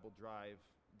the Bible drive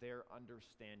their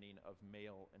understanding of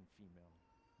male and female.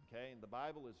 Okay? And the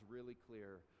Bible is really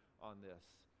clear on this.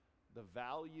 The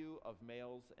value of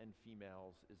males and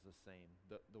females is the same.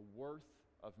 The worth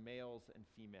of males and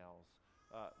females,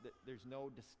 there's no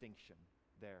distinction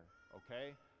there.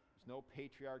 Okay? There's no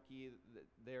patriarchy.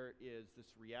 There is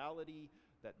this reality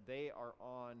that they are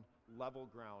on level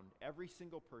ground. Every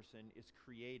single person is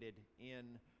created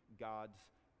in God's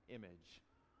image.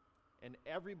 And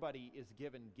everybody is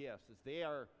given gifts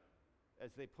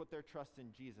as they put their trust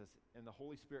in Jesus and the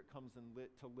Holy Spirit comes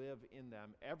to live in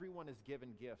them. Everyone is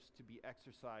given gifts to be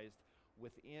exercised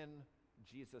within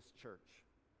Jesus' church.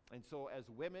 And so as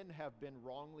women have been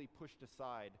wrongly pushed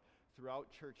aside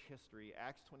throughout church history,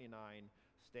 Acts 29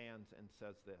 stands and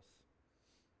says this: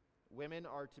 women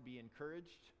are to be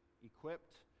encouraged,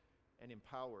 equipped, and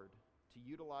empowered to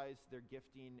utilize their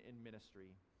gifting in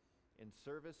ministry, in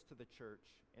service to the church,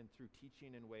 and through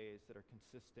teaching in ways that are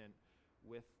consistent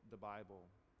with the Bible.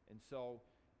 And so,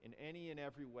 in any and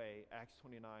every way, Acts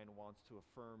 29 wants to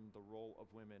affirm the role of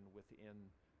women within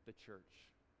the church,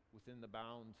 within the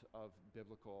bounds of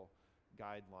biblical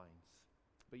guidelines.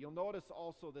 But you'll notice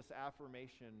also this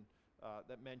affirmation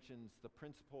that mentions the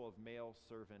principle of male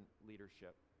servant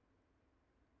leadership.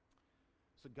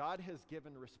 So God has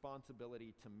given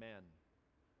responsibility to men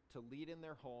to lead in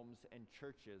their homes and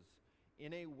churches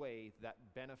in a way that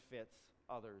benefits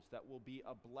others, that will be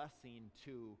a blessing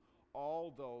to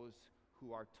all those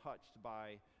who are touched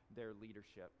by their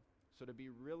leadership. So to be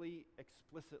really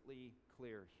explicitly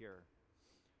clear here,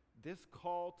 this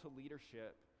call to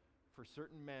leadership for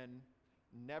certain men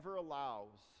never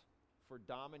allows for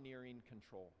domineering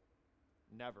control.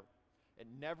 Never. It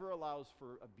never allows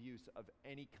for abuse of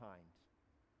any kind.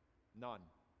 None.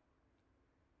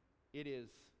 It is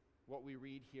what we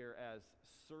read here as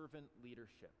servant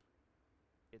leadership.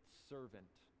 It's servant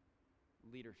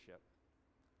leadership.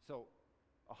 So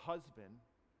a husband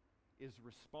is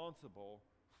responsible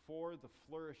for the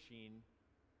flourishing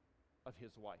of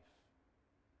his wife.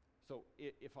 So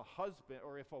if a husband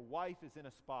or if a wife is in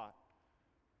a spot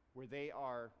where they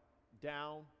are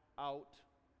down, out,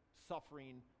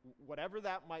 suffering, whatever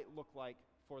that might look like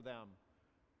for them,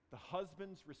 the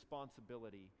husband's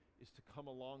responsibility is to come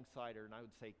alongside her, and I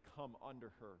would say come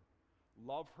under her,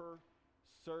 love her,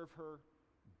 serve her,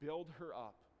 build her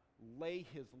up, lay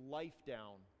his life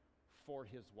down for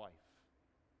his wife.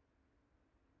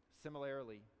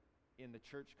 Similarly, in the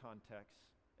church context,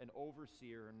 an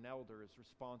overseer, an elder, is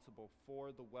responsible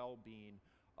for the well-being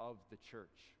of the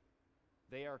church.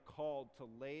 They are called to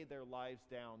lay their lives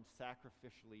down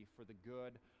sacrificially for the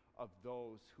good of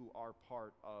those who are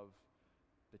part of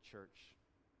the church.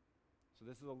 So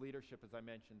this is a leadership, as I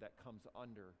mentioned, that comes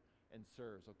under and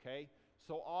serves, okay?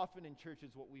 So often in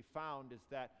churches what we found is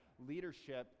that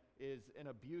leadership is an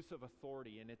abuse of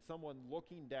authority, and it's someone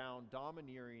looking down,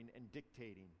 domineering, and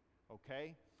dictating,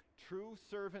 okay? True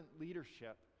servant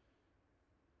leadership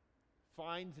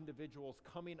finds individuals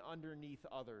coming underneath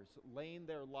others, laying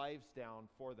their lives down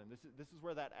for them. This is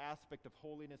where that aspect of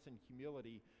holiness and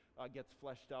humility gets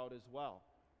fleshed out as well,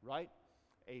 right?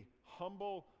 A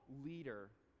humble leader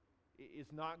is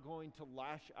not going to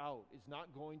lash out, is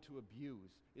not going to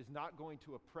abuse, is not going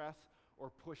to oppress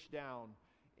or push down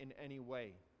in any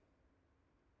way.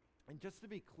 And just to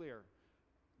be clear,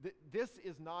 this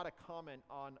is not a comment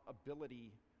on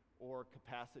ability or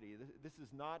capacity. This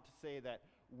is not to say that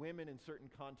women in certain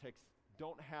contexts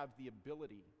don't have the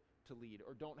ability to lead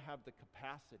or don't have the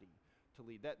capacity to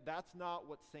lead. That's not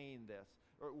what's saying this,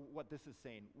 or what this is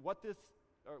saying.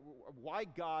 Why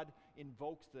God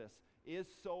invokes this is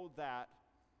so that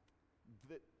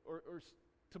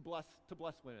to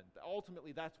bless women.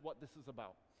 Ultimately, that's what this is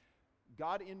about.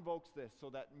 God invokes this so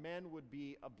that men would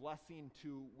be a blessing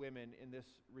to women in this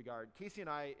regard. Casey and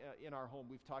I, in our home,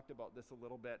 we've talked about this a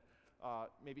little bit,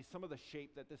 maybe some of the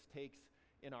shape that this takes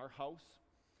in our house.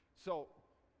 So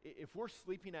if we're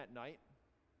sleeping at night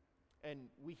and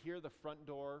we hear the front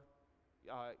door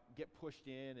get pushed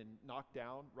in and knocked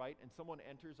down, right, and someone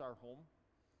enters our home,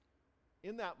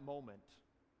 in that moment,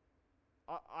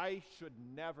 I should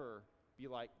never be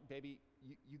like, baby,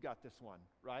 you got this one,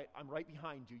 right? I'm right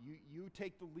behind you. You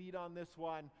take the lead on this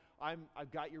one.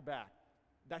 I've got your back.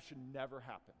 That should never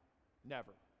happen.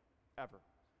 Never, ever.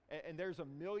 And there's a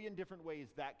million different ways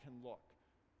that can look,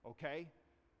 okay?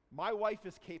 My wife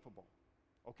is capable,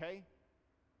 okay?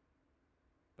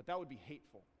 But that would be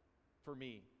hateful for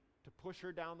me to push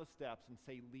her down the steps and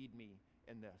say, lead me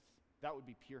in this. That would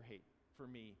be pure hate for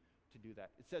me to do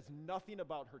that. It says nothing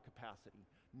about her capacity,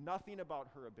 nothing about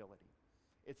her ability.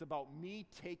 It's about me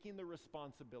taking the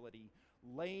responsibility,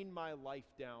 laying my life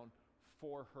down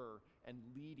for her, and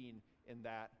leading in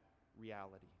that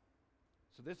reality.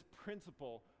 So this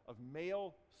principle of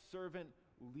male servant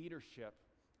leadership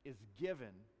is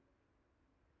given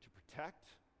to protect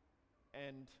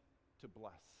and to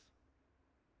bless.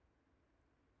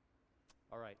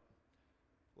 All right.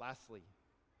 Lastly,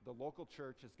 the local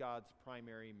church is God's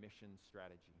primary mission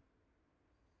strategy.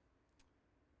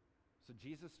 So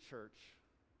Jesus' church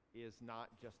is not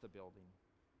just a building.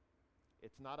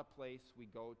 It's not a place we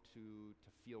go to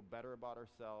feel better about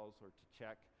ourselves or to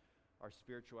check our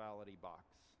spirituality box.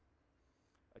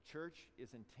 A church is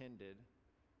intended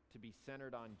to be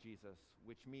centered on Jesus,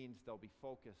 which means they'll be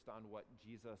focused on what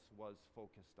Jesus was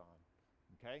focused on,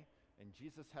 okay? And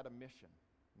Jesus had a mission,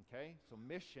 okay? So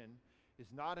mission is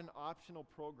not an optional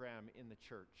program in the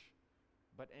church,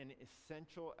 but an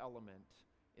essential element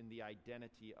in the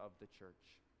identity of the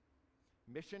church.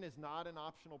 Mission is not an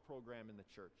optional program in the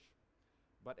church,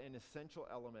 but an essential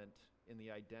element in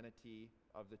the identity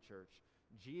of the church.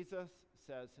 Jesus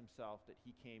says himself that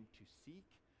he came to seek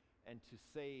and to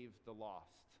save the lost.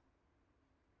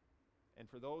 And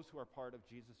for those who are part of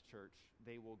Jesus' church,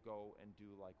 they will go and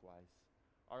do likewise.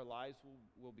 Our lives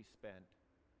will be spent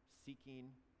seeking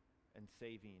and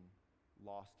saving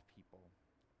lost people,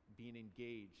 being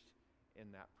engaged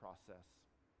in that process.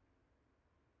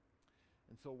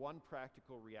 And so one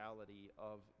practical reality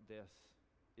of this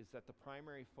is that the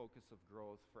primary focus of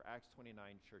growth for Acts 29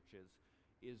 churches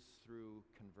is through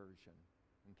conversion,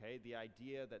 okay? The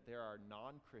idea that there are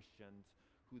non-Christians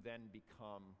who then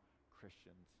become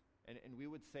Christians. And we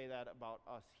would say that about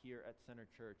us here at Center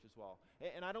Church as well.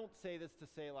 And I don't say this to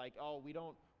say like, oh, we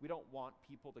don't want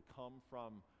people to come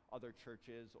from other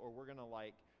churches, or we're gonna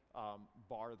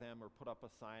bar them or put up a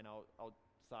sign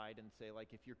outside and say like,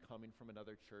 if you're coming from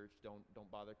another church,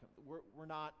 don't bother coming. We're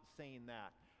not saying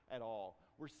that at all.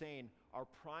 We're saying our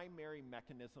primary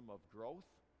mechanism of growth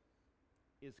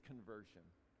is conversion.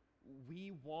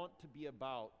 We want to be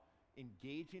about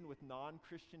engaging with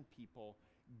non-Christian people,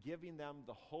 giving them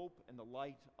the hope and the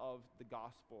light of the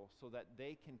gospel so that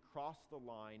they can cross the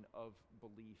line of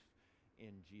belief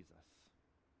in Jesus.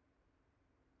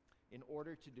 In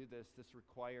order to do this, this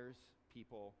requires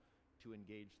people to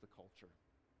engage the culture.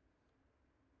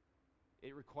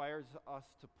 It requires us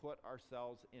to put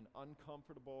ourselves in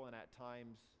uncomfortable and at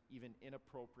times even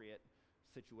inappropriate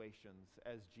situations,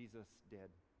 as Jesus did.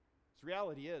 The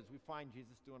reality is, we find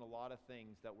Jesus doing a lot of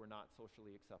things that were not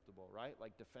socially acceptable, right?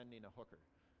 Like defending a hooker,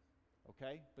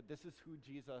 okay? But this is who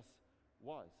Jesus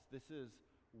was. This is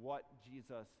what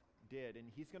Jesus did. And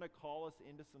he's going to call us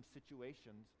into some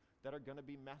situations that are going to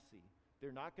be messy.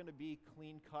 They're not going to be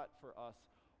clean cut for us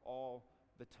all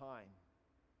the time.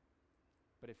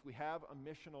 But if we have a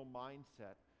missional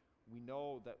mindset, we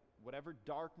know that whatever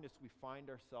darkness we find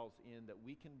ourselves in, that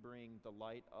we can bring the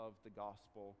light of the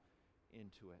gospel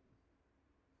into it.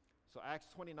 So Acts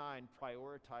 29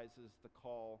 prioritizes the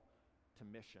call to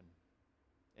mission.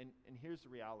 And here's the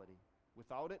reality.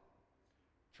 Without it,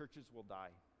 churches will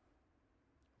die.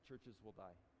 Churches will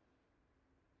die.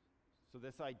 So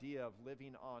this idea of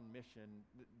living on mission,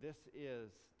 this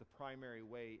is the primary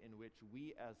way in which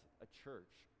we as a church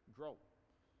grow.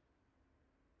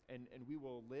 And we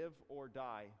will live or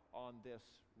die on this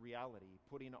reality,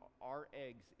 putting our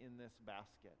eggs in this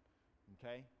basket,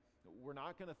 okay? We're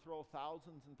not going to throw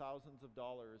thousands and thousands of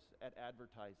dollars at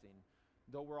advertising,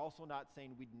 though we're also not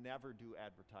saying we'd never do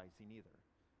advertising either.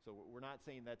 So we're not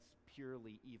saying that's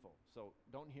purely evil. So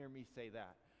don't hear me say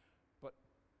that. But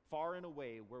far and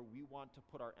away where we want to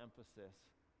put our emphasis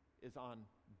is on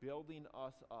building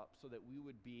us up so that we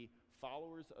would be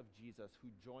followers of Jesus who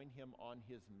join him on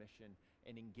his mission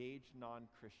and engage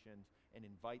non-Christians and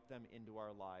invite them into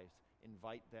our lives,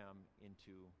 invite them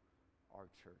into our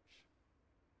church.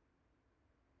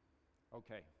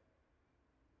 Okay.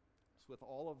 So with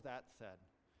all of that said,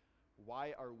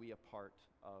 why are we a part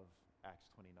of Acts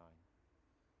 29?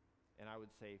 And I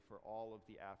would say for all of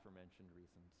the aforementioned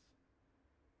reasons.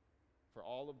 For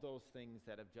all of those things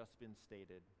that have just been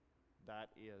stated, that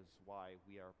is why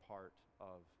we are part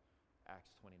of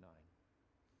Acts 29.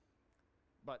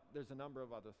 But there's a number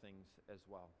of other things as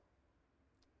well.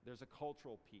 There's a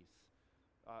cultural piece.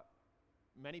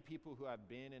 Many people who have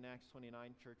been in Acts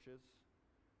 29 churches,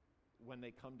 when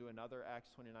they come to another Acts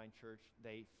 29 church,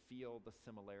 they feel the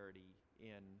similarity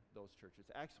in those churches.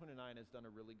 Acts 29 has done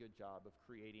a really good job of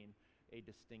creating a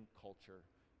distinct culture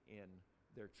in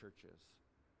their churches.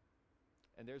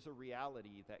 And there's a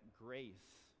reality that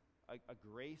grace, a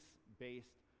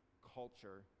grace-based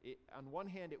culture, on one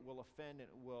hand it will offend and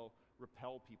it will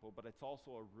repel people, but it's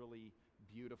also a really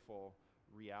beautiful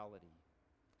reality.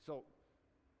 So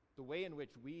the way in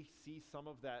which we see some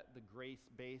of that, the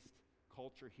grace-based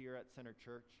culture here at Center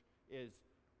Church, is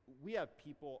we have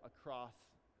people across,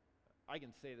 I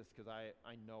can say this because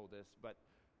I know this, but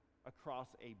across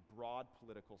a broad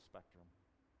political spectrum,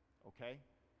 okay?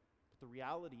 But the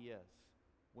reality is,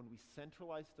 when we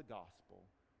centralize the gospel,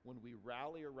 when we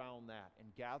rally around that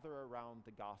and gather around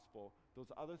the gospel,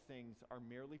 those other things are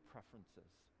merely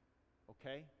preferences,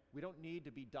 okay? We don't need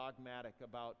to be dogmatic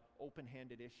about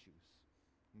open-handed issues,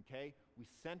 okay? We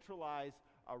centralize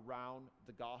around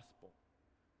the gospel.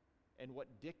 And what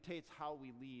dictates how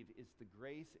we lead is the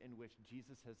grace in which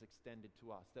Jesus has extended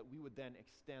to us, that we would then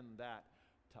extend that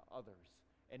to others.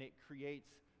 And it creates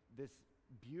this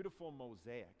beautiful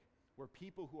mosaic where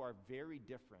people who are very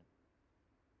different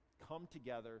come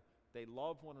together, they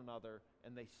love one another,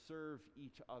 and they serve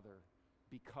each other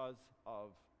because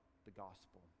of the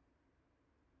gospel.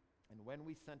 And when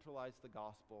we centralize the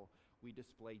gospel, we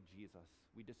display Jesus.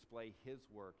 We display his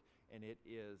work, and it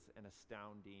is an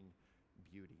astounding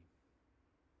beauty.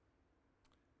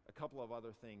 A couple of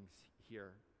other things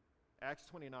here. Acts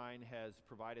 29 has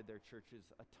provided their churches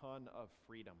a ton of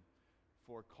freedom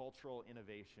for cultural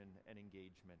innovation and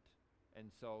engagement. And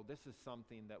so this is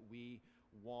something that we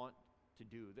want to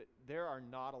do. That there are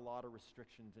not a lot of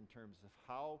restrictions in terms of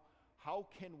how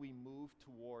can we move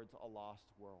towards a lost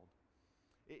world.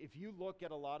 If you look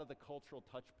at a lot of the cultural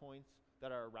touch points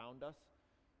that are around us,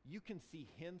 you can see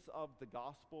hints of the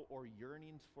gospel or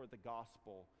yearnings for the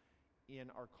gospel in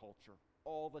our culture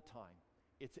all the time.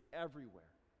 It's everywhere.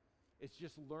 It's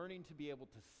just learning to be able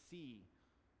to see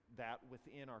that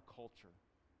within our culture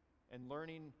and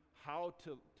learning how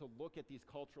to look at these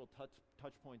cultural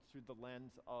touch points through the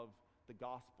lens of the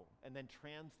gospel and then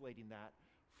translating that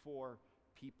for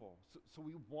people. So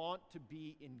we want to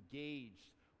be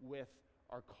engaged with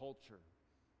our culture.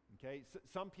 Okay, so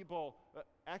some people,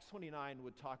 Acts 29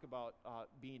 would talk about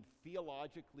being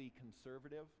theologically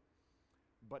conservative,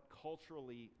 but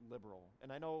culturally liberal.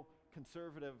 And I know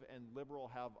conservative and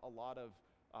liberal have a lot of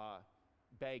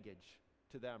baggage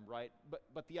to them, right?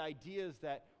 But the idea is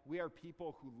that we are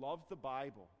people who love the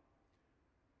Bible,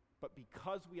 but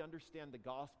because we understand the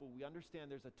gospel, we understand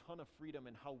there's a ton of freedom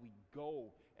in how we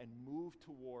go and move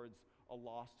towards a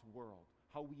lost world,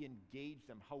 how we engage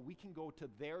them, how we can go to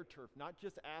their turf, not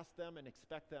just ask them and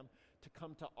expect them to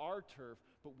come to our turf,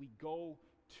 but we go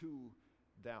to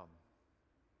them.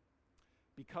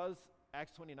 Because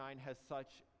Acts 29 has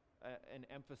such an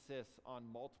emphasis on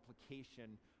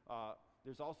multiplication,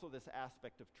 there's also this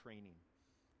aspect of training,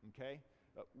 okay?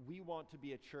 We want to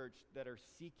be a church that are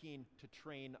seeking to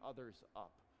train others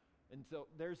up. And so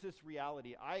there's this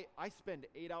reality. I spend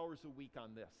 8 hours a week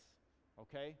on this,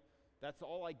 okay? That's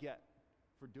all I get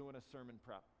for doing a sermon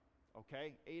prep,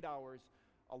 okay? 8 hours.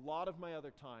 A lot of my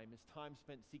other time is time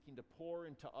spent seeking to pour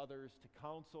into others, to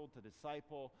counsel, to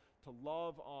disciple, to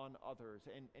love on others.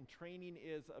 And training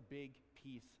is a big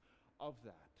piece of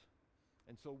that.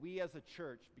 And so we as a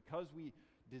church, because we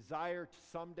desire to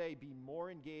someday be more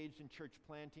engaged in church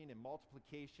planting and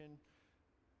multiplication,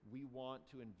 we want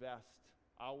to invest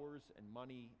hours and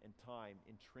money and time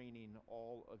in training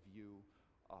all of you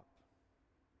up.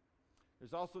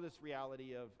 There's also this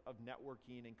reality of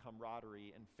networking and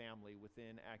camaraderie and family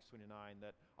within Acts 29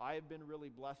 that I have been really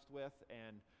blessed with,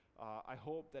 and I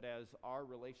hope that as our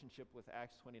relationship with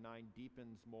Acts 29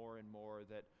 deepens more and more,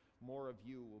 that more of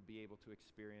you will be able to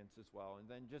experience as well. And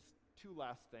then just two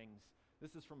last things.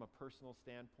 This is from a personal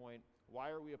standpoint. Why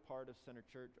are we a part of Center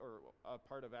Church, or a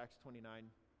part of Acts 29?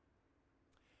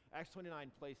 Acts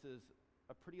 29 places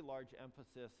a pretty large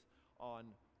emphasis on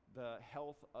the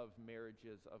health of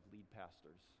marriages of lead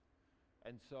pastors.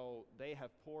 And so they have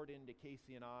poured into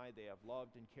Casey and I. They have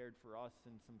loved and cared for us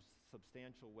in some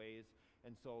substantial ways.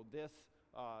 And so this,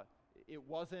 it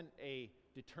wasn't a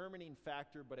determining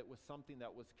factor, but it was something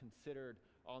that was considered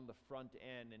on the front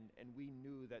end. And we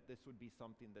knew that this would be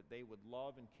something that they would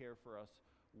love and care for us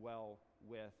well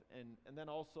with. And then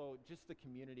also just the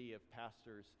community of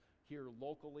pastors here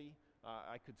locally.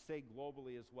 I could say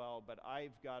globally as well, but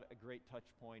I've got a great touch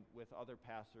point with other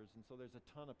pastors. And so there's a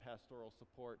ton of pastoral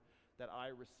support that I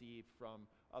receive from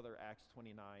other Acts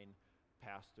 29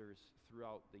 pastors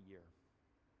throughout the year.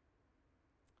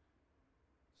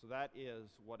 So that is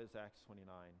what is Acts 29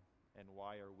 and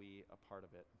why are we a part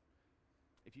of it.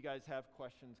 If you guys have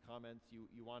questions, comments,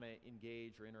 you want to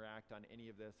engage or interact on any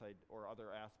of this or other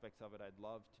aspects of it, I'd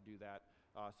love to do that.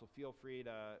 So feel free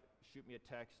to shoot me a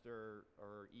text or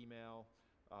email,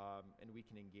 and we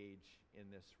can engage in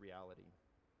this reality.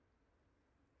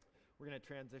 We're going to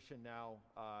transition now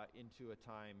into a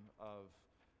time of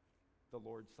the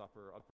Lord's Supper.